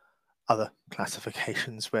of other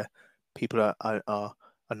classifications where people are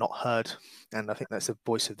not heard, and I think that's the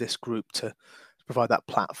voice of this group to provide that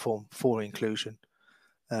platform for inclusion.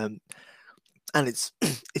 And it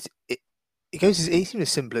goes even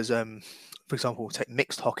as simple as, for example, take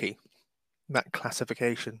mixed hockey, that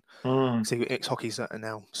classification. So mixed hockey's are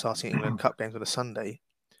now starting England Cup games on a Sunday.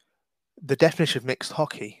 The definition of mixed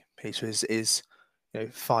hockey, Peter, is a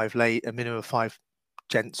minimum of 5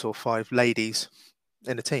 gents or 5 ladies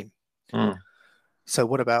in a team. So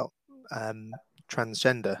what about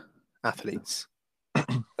transgender athletes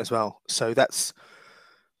as well? So that's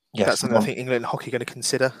something I think England hockey are going to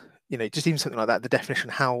consider. Just even something like that. The definition,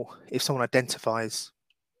 how if someone identifies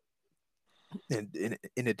in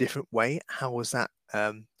a different way, how was that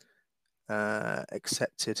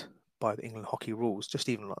accepted by the England hockey rules? Just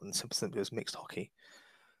even like simply as mixed hockey,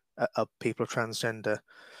 people of transgender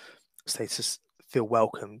status feel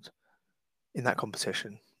welcomed in that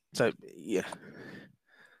competition. So yeah,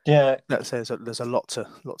 there's a lot to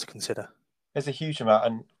consider. There's a huge amount,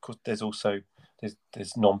 and of course there's also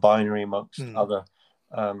there's non-binary amongst other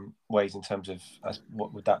ways in terms of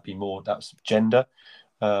what would that be more? That's gender.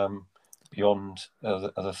 Beyond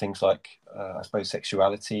other things like I suppose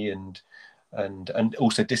sexuality and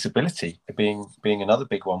also disability being another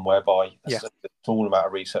big one, whereby a small amount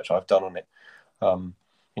of research I've done on it,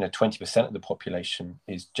 20% of the population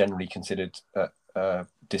is generally considered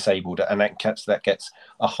disabled, and that gets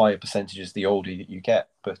a higher percentage as the older that you get.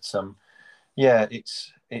 But it's an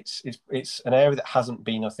area that hasn't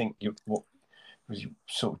been, I think, what you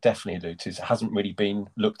sort of definitely allude to, is it hasn't really been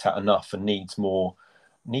looked at enough and needs more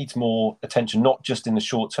attention, not just in the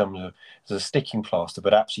short term as a sticking plaster,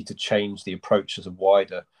 but actually to change the approach as a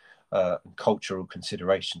wider cultural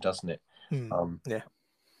consideration, doesn't it?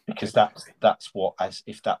 Because that's what as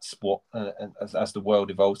the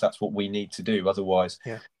world evolves, that's what we need to do. Otherwise,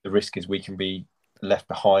 the risk is we can be left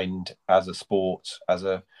behind as a sport, as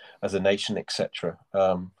a nation, etc.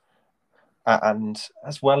 And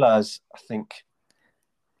as well as, I think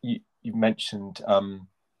you mentioned.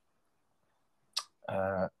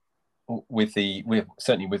 With the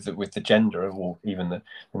gender, or even the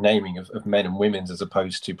naming of men and women's as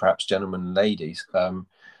opposed to perhaps gentlemen and ladies,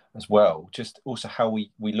 as well. Just also how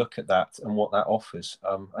we look at that and what that offers.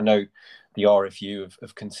 I know the RFU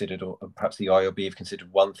have considered, or perhaps the IOB have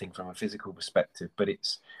considered one thing from a physical perspective, but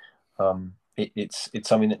it's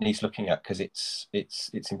something that needs looking at, because it's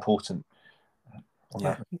important on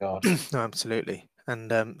that regard. No, absolutely. And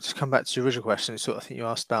to come back to your original question, I think you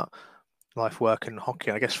asked about life, work and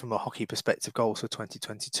hockey. I guess from a hockey perspective, goals for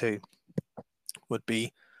 2022 would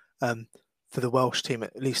be for the Welsh team,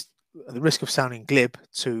 at least at the risk of sounding glib,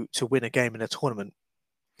 to win a game in a tournament.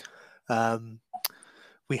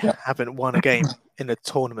 We haven't won a game in a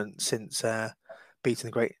tournament since beating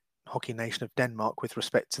the great hockey nation of Denmark, with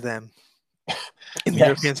respect to them, in the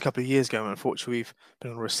Europeans a couple of years ago. Unfortunately, we've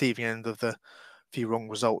been on the receiving end of the few wrong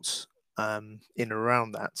results in and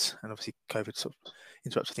around that, and obviously COVID sort of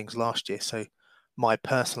interrupted things last year. So my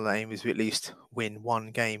personal aim is to at least win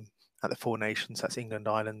one game at the Four Nations. That's England,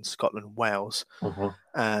 Ireland, Scotland, Wales.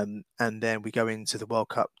 And then we go into the World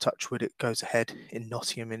Cup. Touchwood, it goes ahead in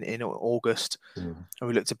Nottingham in August, and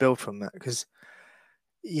we look to build from that. Because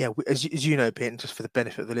as you know, Pete, and just for the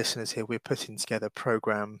benefit of the listeners here, we're putting together a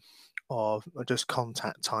program of just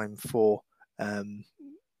contact time for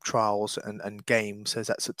trials and games, as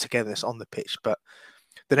that's togetherness on the pitch. But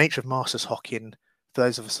the nature of Masters hockey, and for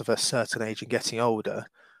those of us of a certain age and getting older,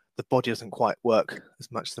 the body doesn't quite work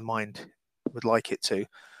as much as the mind would like it to.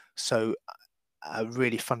 So a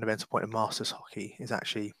really fundamental point of Masters hockey is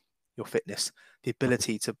actually your fitness, the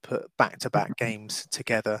ability to put back-to-back games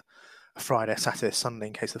together, a Friday, Saturday, Sunday,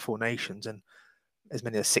 in case of the Four Nations, and as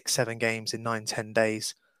many as 6-7 games in 9-10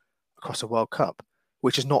 days across a World Cup,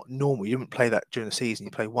 which is not normal. You wouldn't play that during the season.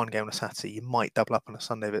 You play one game on a Saturday. You might double up on a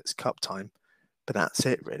Sunday if it's cup time, but that's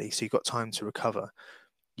it really. So you've got time to recover.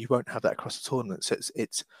 You won't have that across the tournament. So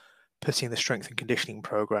it's putting in the strength and conditioning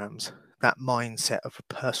programs, that mindset of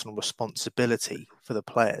a personal responsibility for the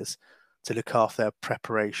players to look after their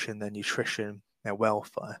preparation, their nutrition, their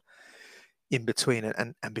welfare in between.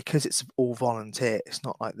 And because it's all volunteer, it's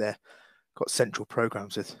not like they've got central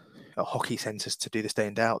programs with hockey centres to do this day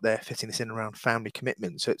in day out. They're fitting this in around family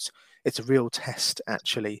commitment. So it's a real test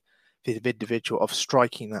actually for the individual of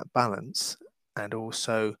striking that balance, and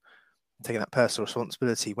also taking that personal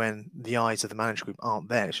responsibility when the eyes of the manager group aren't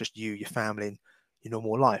there. It's just you, your family, and your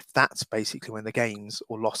normal life. That's basically when the gains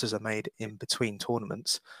or losses are made in between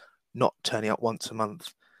tournaments, not turning up once a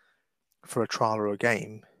month for a trial or a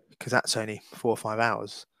game, because that's only 4 or 5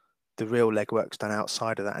 hours. The real legwork's done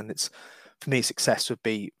outside of that, and it's, for me, success would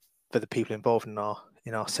be for the people involved in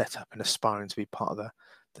our setup and aspiring to be part of the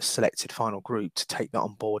selected final group to take that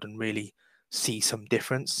on board and really see some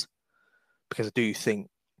difference. Because I do think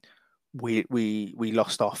we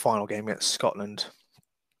lost our final game against Scotland.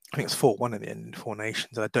 I think it's 4-1 in the end in Four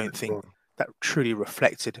Nations. And I don't think that truly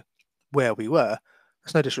reflected where we were.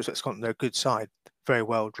 There's no disrespect to Scotland. They're a good side, very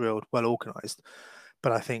well drilled, well organised.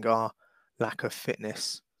 But I think our lack of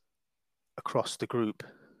fitness across the group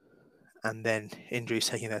and then injuries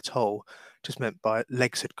taking their toll just meant by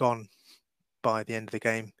legs had gone by the end of the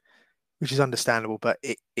game, which is understandable, but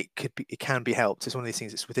it can be helped. It's one of these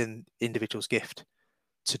things that's within individual's gift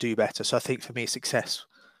to do better. So I think for me, success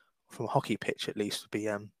from a hockey pitch at least would be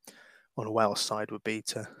on a Wales side would be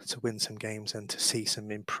to win some games and to see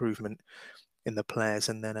some improvement in the players,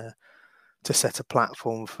 and then to set a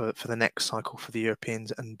platform for the next cycle for the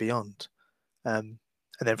Europeans and beyond. And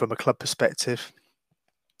then from a club perspective,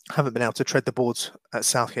 I haven't been able to tread the boards at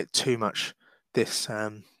Southgate too much this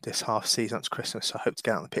half season up to Christmas. So I hope to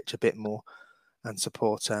get out on the pitch a bit more and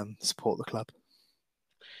support the club.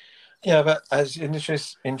 Yeah, but as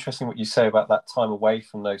interesting what you say about that time away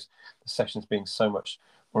from those sessions being so much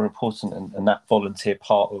more important, and that volunteer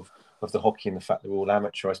part of the hockey and the fact they're all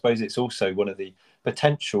amateur. I suppose it's also one of the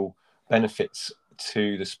potential benefits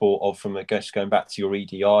to the sport of, from, I guess, going back to your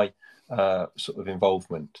EDI sort of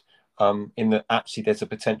involvement, in that actually there's a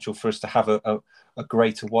potential for us to have a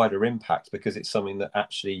greater, wider impact, because it's something that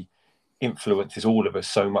actually influences all of us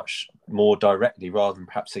so much more directly, rather than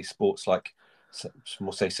perhaps say sports like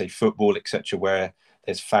more say football, etc., where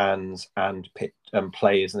there's fans and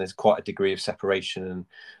players, and there's quite a degree of separation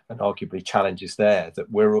and arguably challenges there. That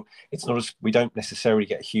we don't necessarily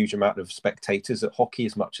get a huge amount of spectators at hockey,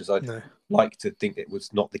 as much as I'd like to think it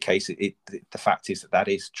was not the case. The fact is that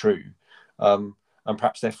is true, and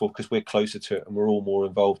perhaps therefore, because we're closer to it and we're all more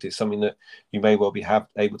involved, it's something that you may well be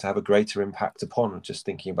able to have a greater impact upon. I'm just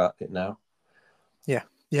thinking about it now. Yeah,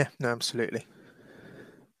 no, absolutely.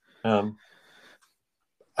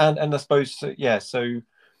 And I suppose,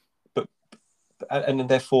 and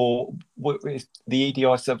therefore, what is the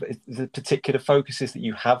EDI stuff? Is the particular focuses that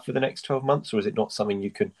you have for the next 12 months, or is it not something you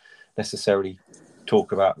can necessarily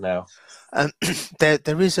talk about now?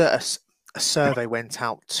 There is a survey went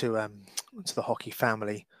out to the hockey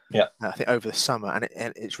family. Yeah, I think over the summer, and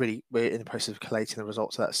it's really, we're in the process of collating the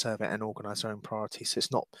results of that survey and organise our own priorities. So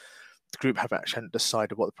it's not, the group haven't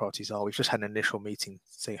decided what the priorities are. We've just had an initial meeting,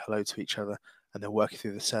 saying hello to each other, and then working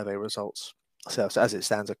through the survey results. So as it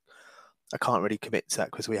stands, I can't really commit to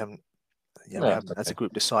that because we haven't as a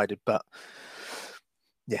group decided. But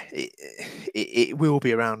yeah, it will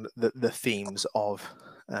be around the themes of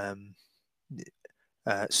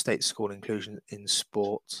state school inclusion in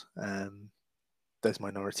sport, those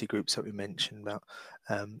minority groups that we mentioned about,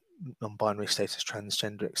 non-binary status,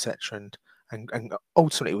 transgender, etc. And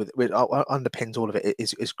ultimately, with underpins all of it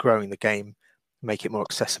is growing the game, make it more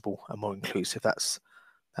accessible and more inclusive. That's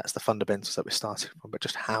the fundamentals that we're starting from. But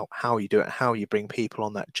just how you do it, how you bring people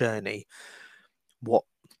on that journey, what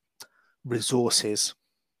resources,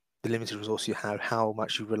 the limited resources you have, how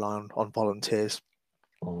much you rely on volunteers,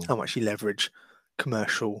 how much you leverage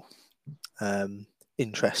commercial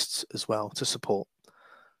interests as well to support.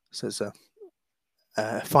 So it's a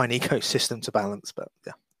fine ecosystem to balance, but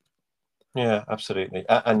yeah. Yeah, absolutely.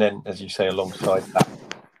 And then, as you say, alongside that,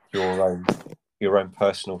 your own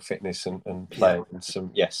personal fitness and playing, and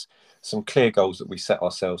some clear goals that we set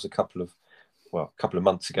ourselves a couple of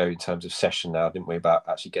months ago in terms of session now, didn't we? About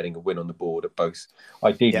actually getting a win on the board at both,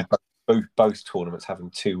 ideally both tournaments, having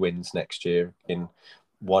 2 wins next year, in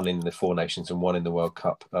one in the Four Nations and one in the World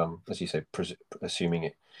Cup, as you say, assuming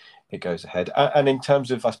it goes ahead. And in terms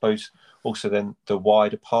of, I suppose, also then the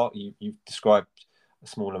wider part, you've described a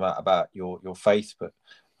small amount about your faith, but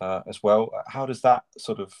as well, how does that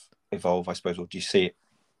sort of evolve, I suppose, or do you see it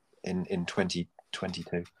in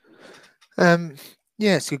 2022?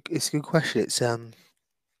 Yeah, it's a good question. It's I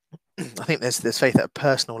think there's faith at a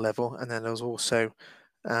personal level, and then there's also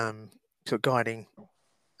sort of guiding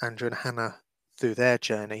Andrew and Hannah through their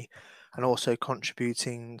journey, and also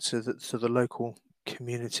contributing to the local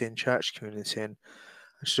community and church community. And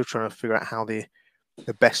I'm still trying to figure out how the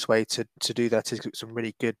best way to do that is get some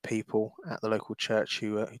really good people at the local church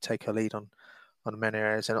who take a lead on many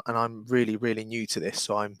areas. And I'm really, really new to this,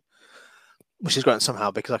 so I'm which is great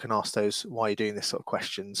somehow because I can ask those why are you doing this sort of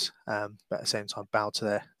questions, but at the same time bow to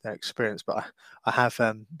their experience. But I have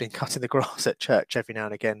been cutting the grass at church every now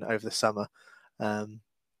and again over the summer,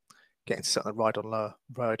 getting to sit on the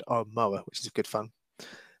ride on mower, which is good fun.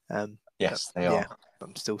 Yes, they are.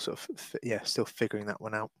 I'm still sort of still figuring that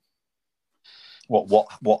one out.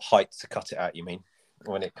 What height to cut it at? You mean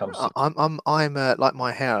when it comes to? I'm like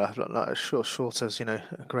my hair, I've got like short as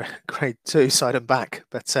grade 2 side and back,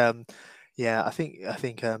 but I think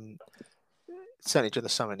certainly during the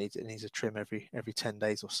summer it needs a trim every 10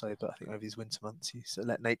 days or so. But I think over these winter months, you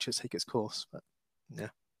let nature take its course. But yeah.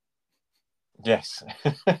 Yes,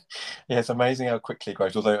 yeah, it's amazing how quickly it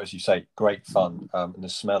grows. Although, as you say, great fun, and the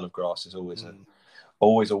smell of grass is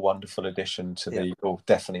always a wonderful addition to the. Oh,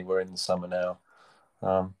 definitely, we're in the summer now.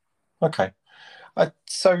 Okay,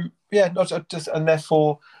 so yeah, not just and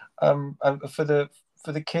therefore, for the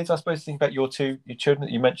kids, I suppose think about your children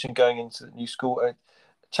that you mentioned going into the new school.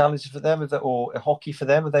 Challenges for them, or hockey for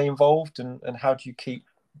them? Are they involved, and how do you keep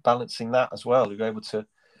balancing that as well? Are you able to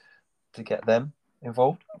get them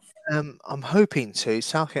involved? I'm hoping to.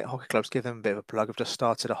 Southgate Hockey Club's give them a bit of a plug. I've just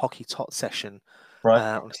started a hockey tot session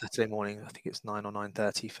on Saturday morning. I think it's 9 or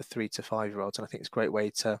 9:30 for 3 to 5-year-olds, and I think it's a great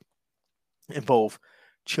way to involve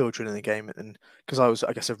children in the game. And because I was,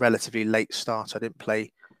 I guess, a relatively late starter, I didn't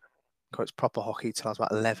play quite proper hockey till I was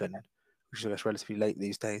about 11, which is, I guess, relatively late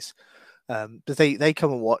these days. But they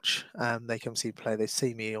come and watch. They come see me play. They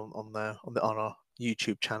see me on our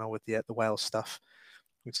YouTube channel with the Wales stuff,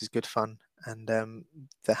 which is good fun. And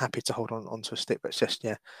they're happy to hold onto a stick. But it's just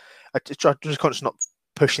I'm just conscious not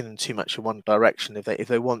pushing them too much in one direction. If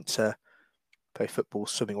they want to play football,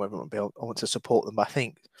 swimming, whatever it might be, I want to support them. But I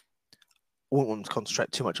think I wouldn't want to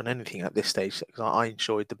concentrate too much on anything at this stage because I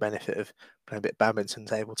enjoyed the benefit of playing a bit of badminton,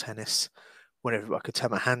 table tennis, whatever I could turn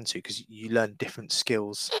my hand to, because you learn different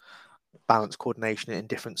skills, balance, coordination in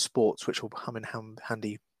different sports, which will come in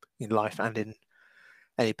handy in life and in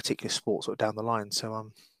any particular sport sort of down the line. So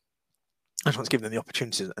I just want to give them the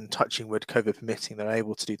opportunities, and touching wood, COVID permitting, they're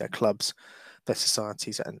able to do their clubs, their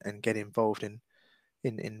societies, and get involved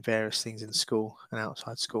in various things in school and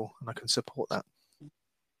outside school, and I can support that.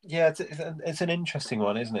 Yeah, it's an interesting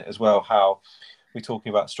one, isn't it, as well, how we're talking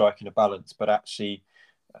about striking a balance, but actually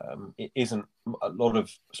it isn't. A lot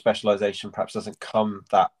of specialisation perhaps doesn't come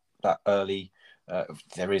that early.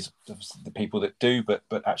 There is the people that do, but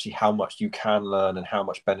actually how much you can learn and how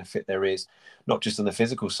much benefit there is, not just on the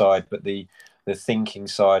physical side, but the thinking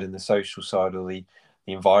side and the social side, or the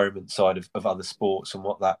environment side of other sports and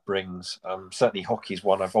what that brings. Certainly hockey is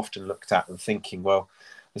one I've often looked at and thinking, well,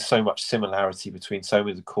 there's so much similarity between so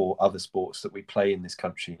many of the core other sports that we play in this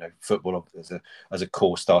country. Football as a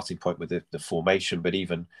core starting point with the formation, but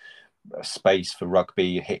even space for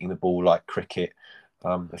rugby, hitting the ball like cricket,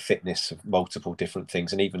 the fitness of multiple different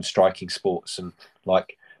things, and even striking sports and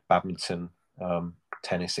like badminton,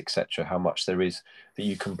 tennis, etc. How much there is that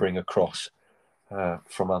you can bring across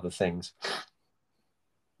from other things.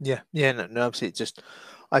 No, absolutely. Just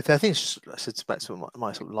I think it's just, I said back to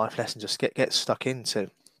my sort of life lesson. Just get stuck into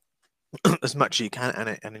as much as you can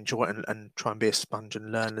and enjoy it, and try and be a sponge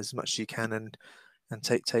and learn as much as you can, and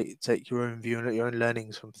take your own view and your own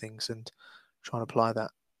learnings from things, and try and apply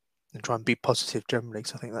that and try and be positive generally.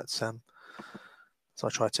 So I think that's what I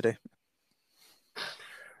try to do.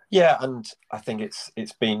 Yeah, and I think it's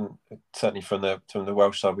been certainly from the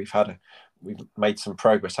Welsh side, we've made some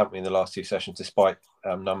progress, haven't we, in the last 2 sessions, despite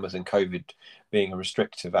numbers and COVID being a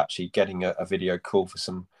restrictive. Actually, getting a video call for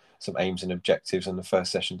some aims and objectives in the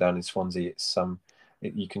first session down in Swansea. It's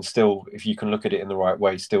you can still, if you can look at it in the right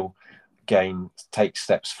way, still take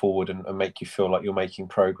steps forward and make you feel like you're making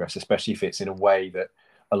progress, especially if it's in a way that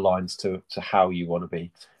aligns to how you want to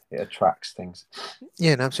be. It attracts things.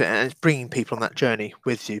 Yeah, no, absolutely. And it's bringing people on that journey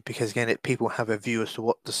with you, because again, people have a view as to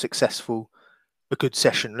what a good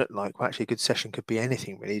session look like. Well, actually, a good session could be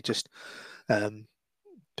anything really. It just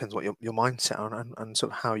depends what your mindset on and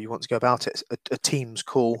sort of how you want to go about it. A team's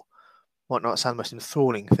call might not sound the most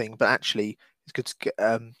enthralling thing, but actually it's good to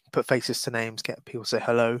get, put faces to names, get people to say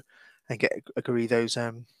hello, and agree those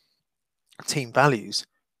team values,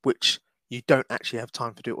 which you don't actually have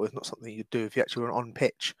time to do it with. Not something you'd do if you actually were on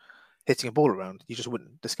pitch hitting a ball around. You just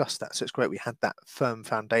wouldn't discuss that. So it's great we had that firm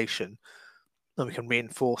foundation, and we can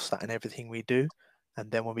reinforce that in everything we do. And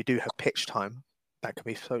then when we do have pitch time, that can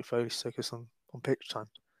be so focused on pitch time.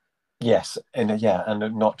 Yes, and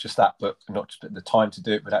not just that, but not just the time to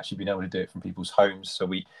do it, but actually being able to do it from people's homes. So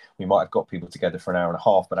we might have got people together for an hour and a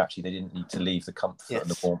half, but actually they didn't need to leave the comfort and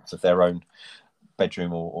the warmth of their own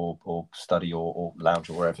bedroom or study or lounge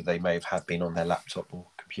or wherever they may have been on their laptop or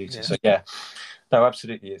computer. computer. Yeah. So yeah, no,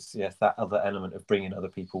 absolutely, it's that other element of bringing other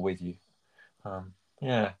people with you.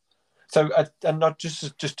 Yeah. So and not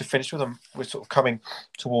just to finish with them, we're sort of coming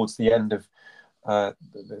towards the end of the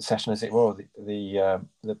session, as it were, the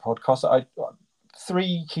podcast.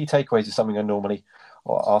 Three key takeaways is something I normally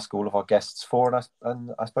ask all of our guests for,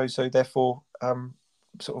 and I suppose so. Therefore,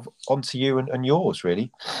 sort of onto you and yours,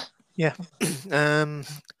 really. Yeah.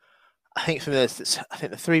 I think for this, I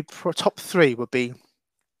think the top three would be,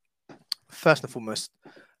 first and foremost,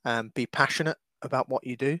 be passionate about what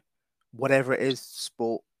you do, whatever it is,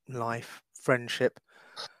 sport, life, friendship.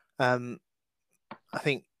 I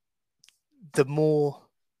think the more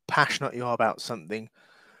passionate you are about something,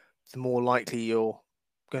 the more likely you're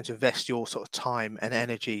going to invest your sort of time and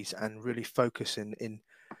energies and really focus in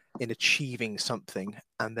achieving something.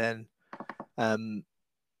 And then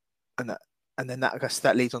that I guess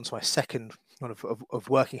that leads on to my second one of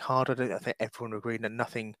working hard. I think everyone agreed that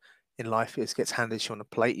nothing in life gets handed to you on a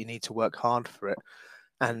plate. You need to work hard for it,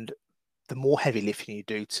 and the more heavy lifting you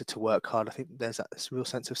do to work hard, I think there's this real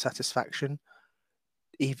sense of satisfaction.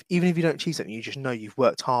 Even if you don't achieve something, you just know you've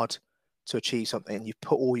worked hard to achieve something, and you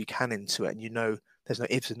put all you can into it, and you know there's no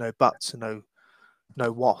ifs and no buts and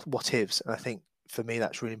no what ifs. And I think for me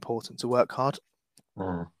that's really important, to work hard,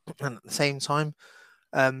 and at the same time,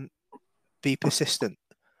 be persistent.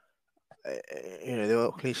 There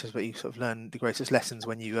are cliches, but you sort of learn the greatest lessons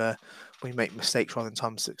when you make mistakes rather than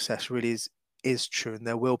time of success. Really is true, and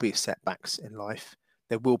there will be setbacks in life.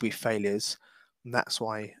 There will be failures, and that's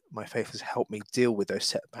why my faith has helped me deal with those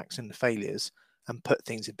setbacks and the failures and put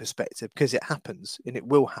things in perspective, because it happens and it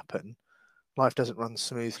will happen. Life doesn't run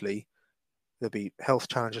smoothly. There'll be health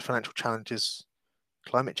challenges, financial challenges,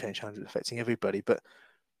 climate change challenges affecting everybody. But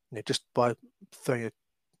just by throwing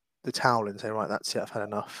the towel in and saying, right, that's it, I've had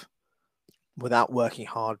enough, without working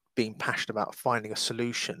hard, being passionate about finding a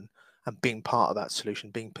solution and being part of that solution,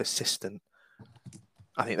 being persistent,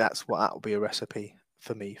 I think that will be a recipe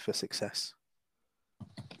for me for success.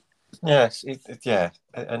 Yes,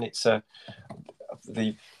 and it's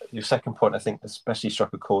your second point, I think, especially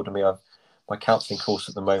struck a chord to me. My counselling course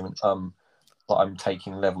at the moment, what I'm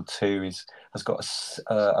taking, level 2, has got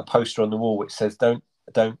a poster on the wall which says don't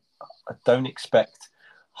expect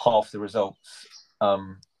half the results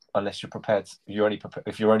unless you're prepared.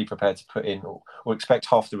 If you're only prepared to put in, or expect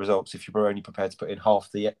half the results if you're only prepared to put in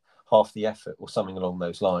half the effort, or something along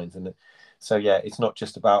those lines. And so it's not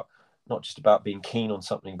just about being keen on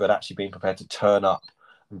something, but actually being prepared to turn up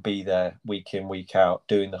and be there week in, week out,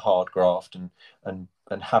 doing the hard graft and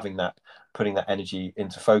having that, putting that energy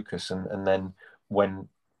into focus. And then when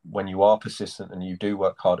you are persistent and you do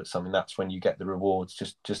work hard at something, that's when you get the rewards.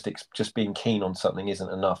 Just being keen on something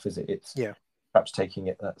isn't enough, is it? It's perhaps taking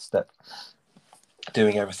it that step,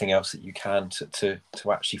 doing everything else that you can to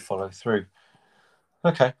actually follow through.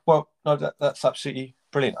 Okay, well, no, that's absolutely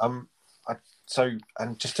brilliant. And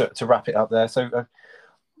just to wrap it up there, so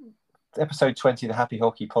episode 20 of the Happy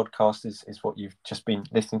Hockey podcast is what you've just been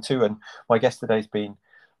listening to, and my guest today has been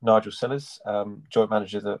Nigel Sellers, joint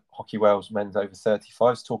manager of the Hockey Wales men's over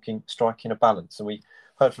 35s, talking striking a balance. And we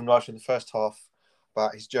heard from Nigel in the first half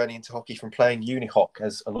about his journey into hockey, from playing Unihoc,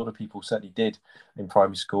 as a lot of people certainly did in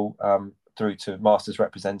primary school, through to masters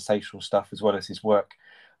representational stuff, as well as his work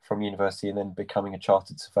from university and then becoming a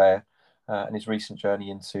chartered surveyor, and his recent journey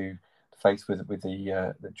into faith with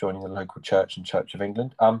the joining the local church and Church of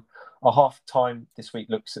England. Our half time this week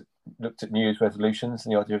looked at New Year's resolutions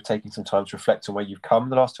and the idea of taking some time to reflect on where you've come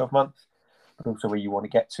the last 12 months, but also where you want to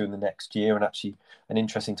get to in the next year, and actually an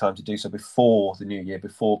interesting time to do so before the new year,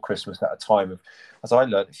 before Christmas, at a time of, as I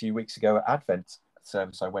learned a few weeks ago at Advent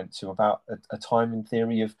service I went to, about a time in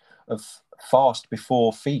theory of fast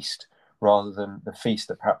before feast, rather than the feast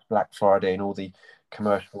that perhaps Black Friday and all the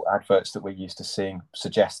commercial adverts that we're used to seeing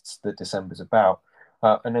suggests that December's about.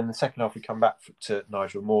 And then the second half, we come back to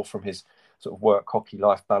Nigel more from his sort of work, hockey,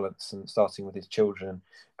 life balance, and starting with his children,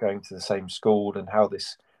 going to the same school, and how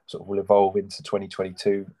this sort of will evolve into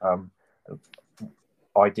 2022.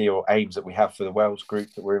 Idea or aims that we have for the Wales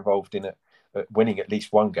group that we're involved in, winning at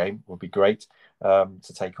least one game would be great,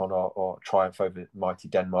 to take on our triumph over mighty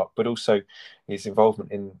Denmark, but also his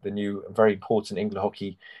involvement in the new and very important England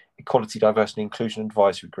Hockey Equality, Diversity, Inclusion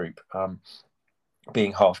Advisory Group,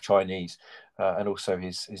 being half Chinese, and also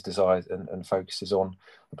his desires and focuses on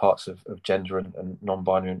the parts of gender and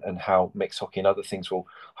non-binary, and how mixed hockey and other things will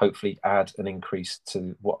hopefully add an increase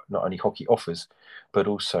to what not only hockey offers, but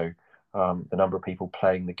also the number of people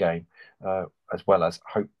playing the game, as well as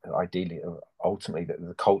ideally, ultimately,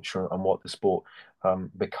 the culture and what the sport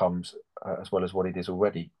becomes, as well as what it is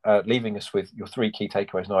already. Leaving us with your three key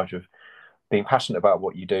takeaways, Nigel. being passionate about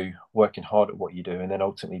what you do, working hard at what you do, and then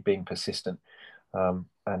ultimately being persistent,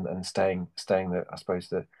 and staying the, I suppose,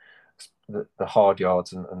 the hard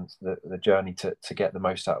yards, and the journey to get the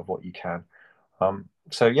most out of what you can.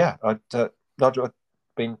 So yeah, Nigel, it's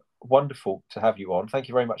been wonderful to have you on. Thank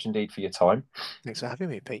you very much indeed for your time. Thanks for having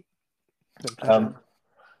me, Pete. It's been a pleasure.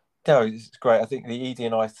 No, it's great. I think the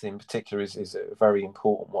ED&I thing in particular is a very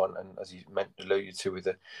important one, and as you alluded to with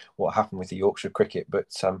what happened with the Yorkshire cricket, but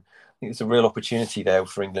I think there's a real opportunity there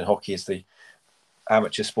for England hockey as the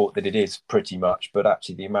amateur sport that it is, pretty much. But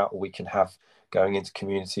actually, the amount we can have going into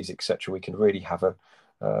communities, etc., we can really have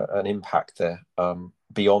an impact there,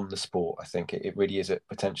 beyond the sport. I think it really is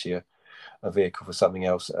potentially a vehicle for something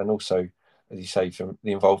else, and also, as you say, from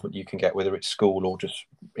the involvement you can get, whether it's school or just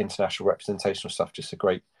international representational stuff, just a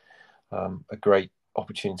great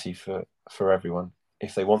opportunity for everyone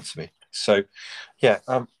if they want to be. So yeah,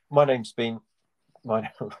 my name's been,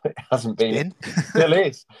 it hasn't been, still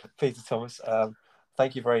is, Peter Thomas.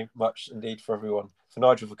 Thank you very much indeed for everyone, for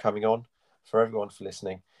Nigel for coming on, for everyone for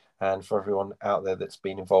listening, and for everyone out there that's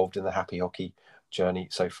been involved in the Happy Hockey journey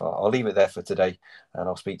so far. I'll leave it there for today, and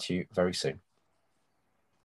I'll speak to you very soon.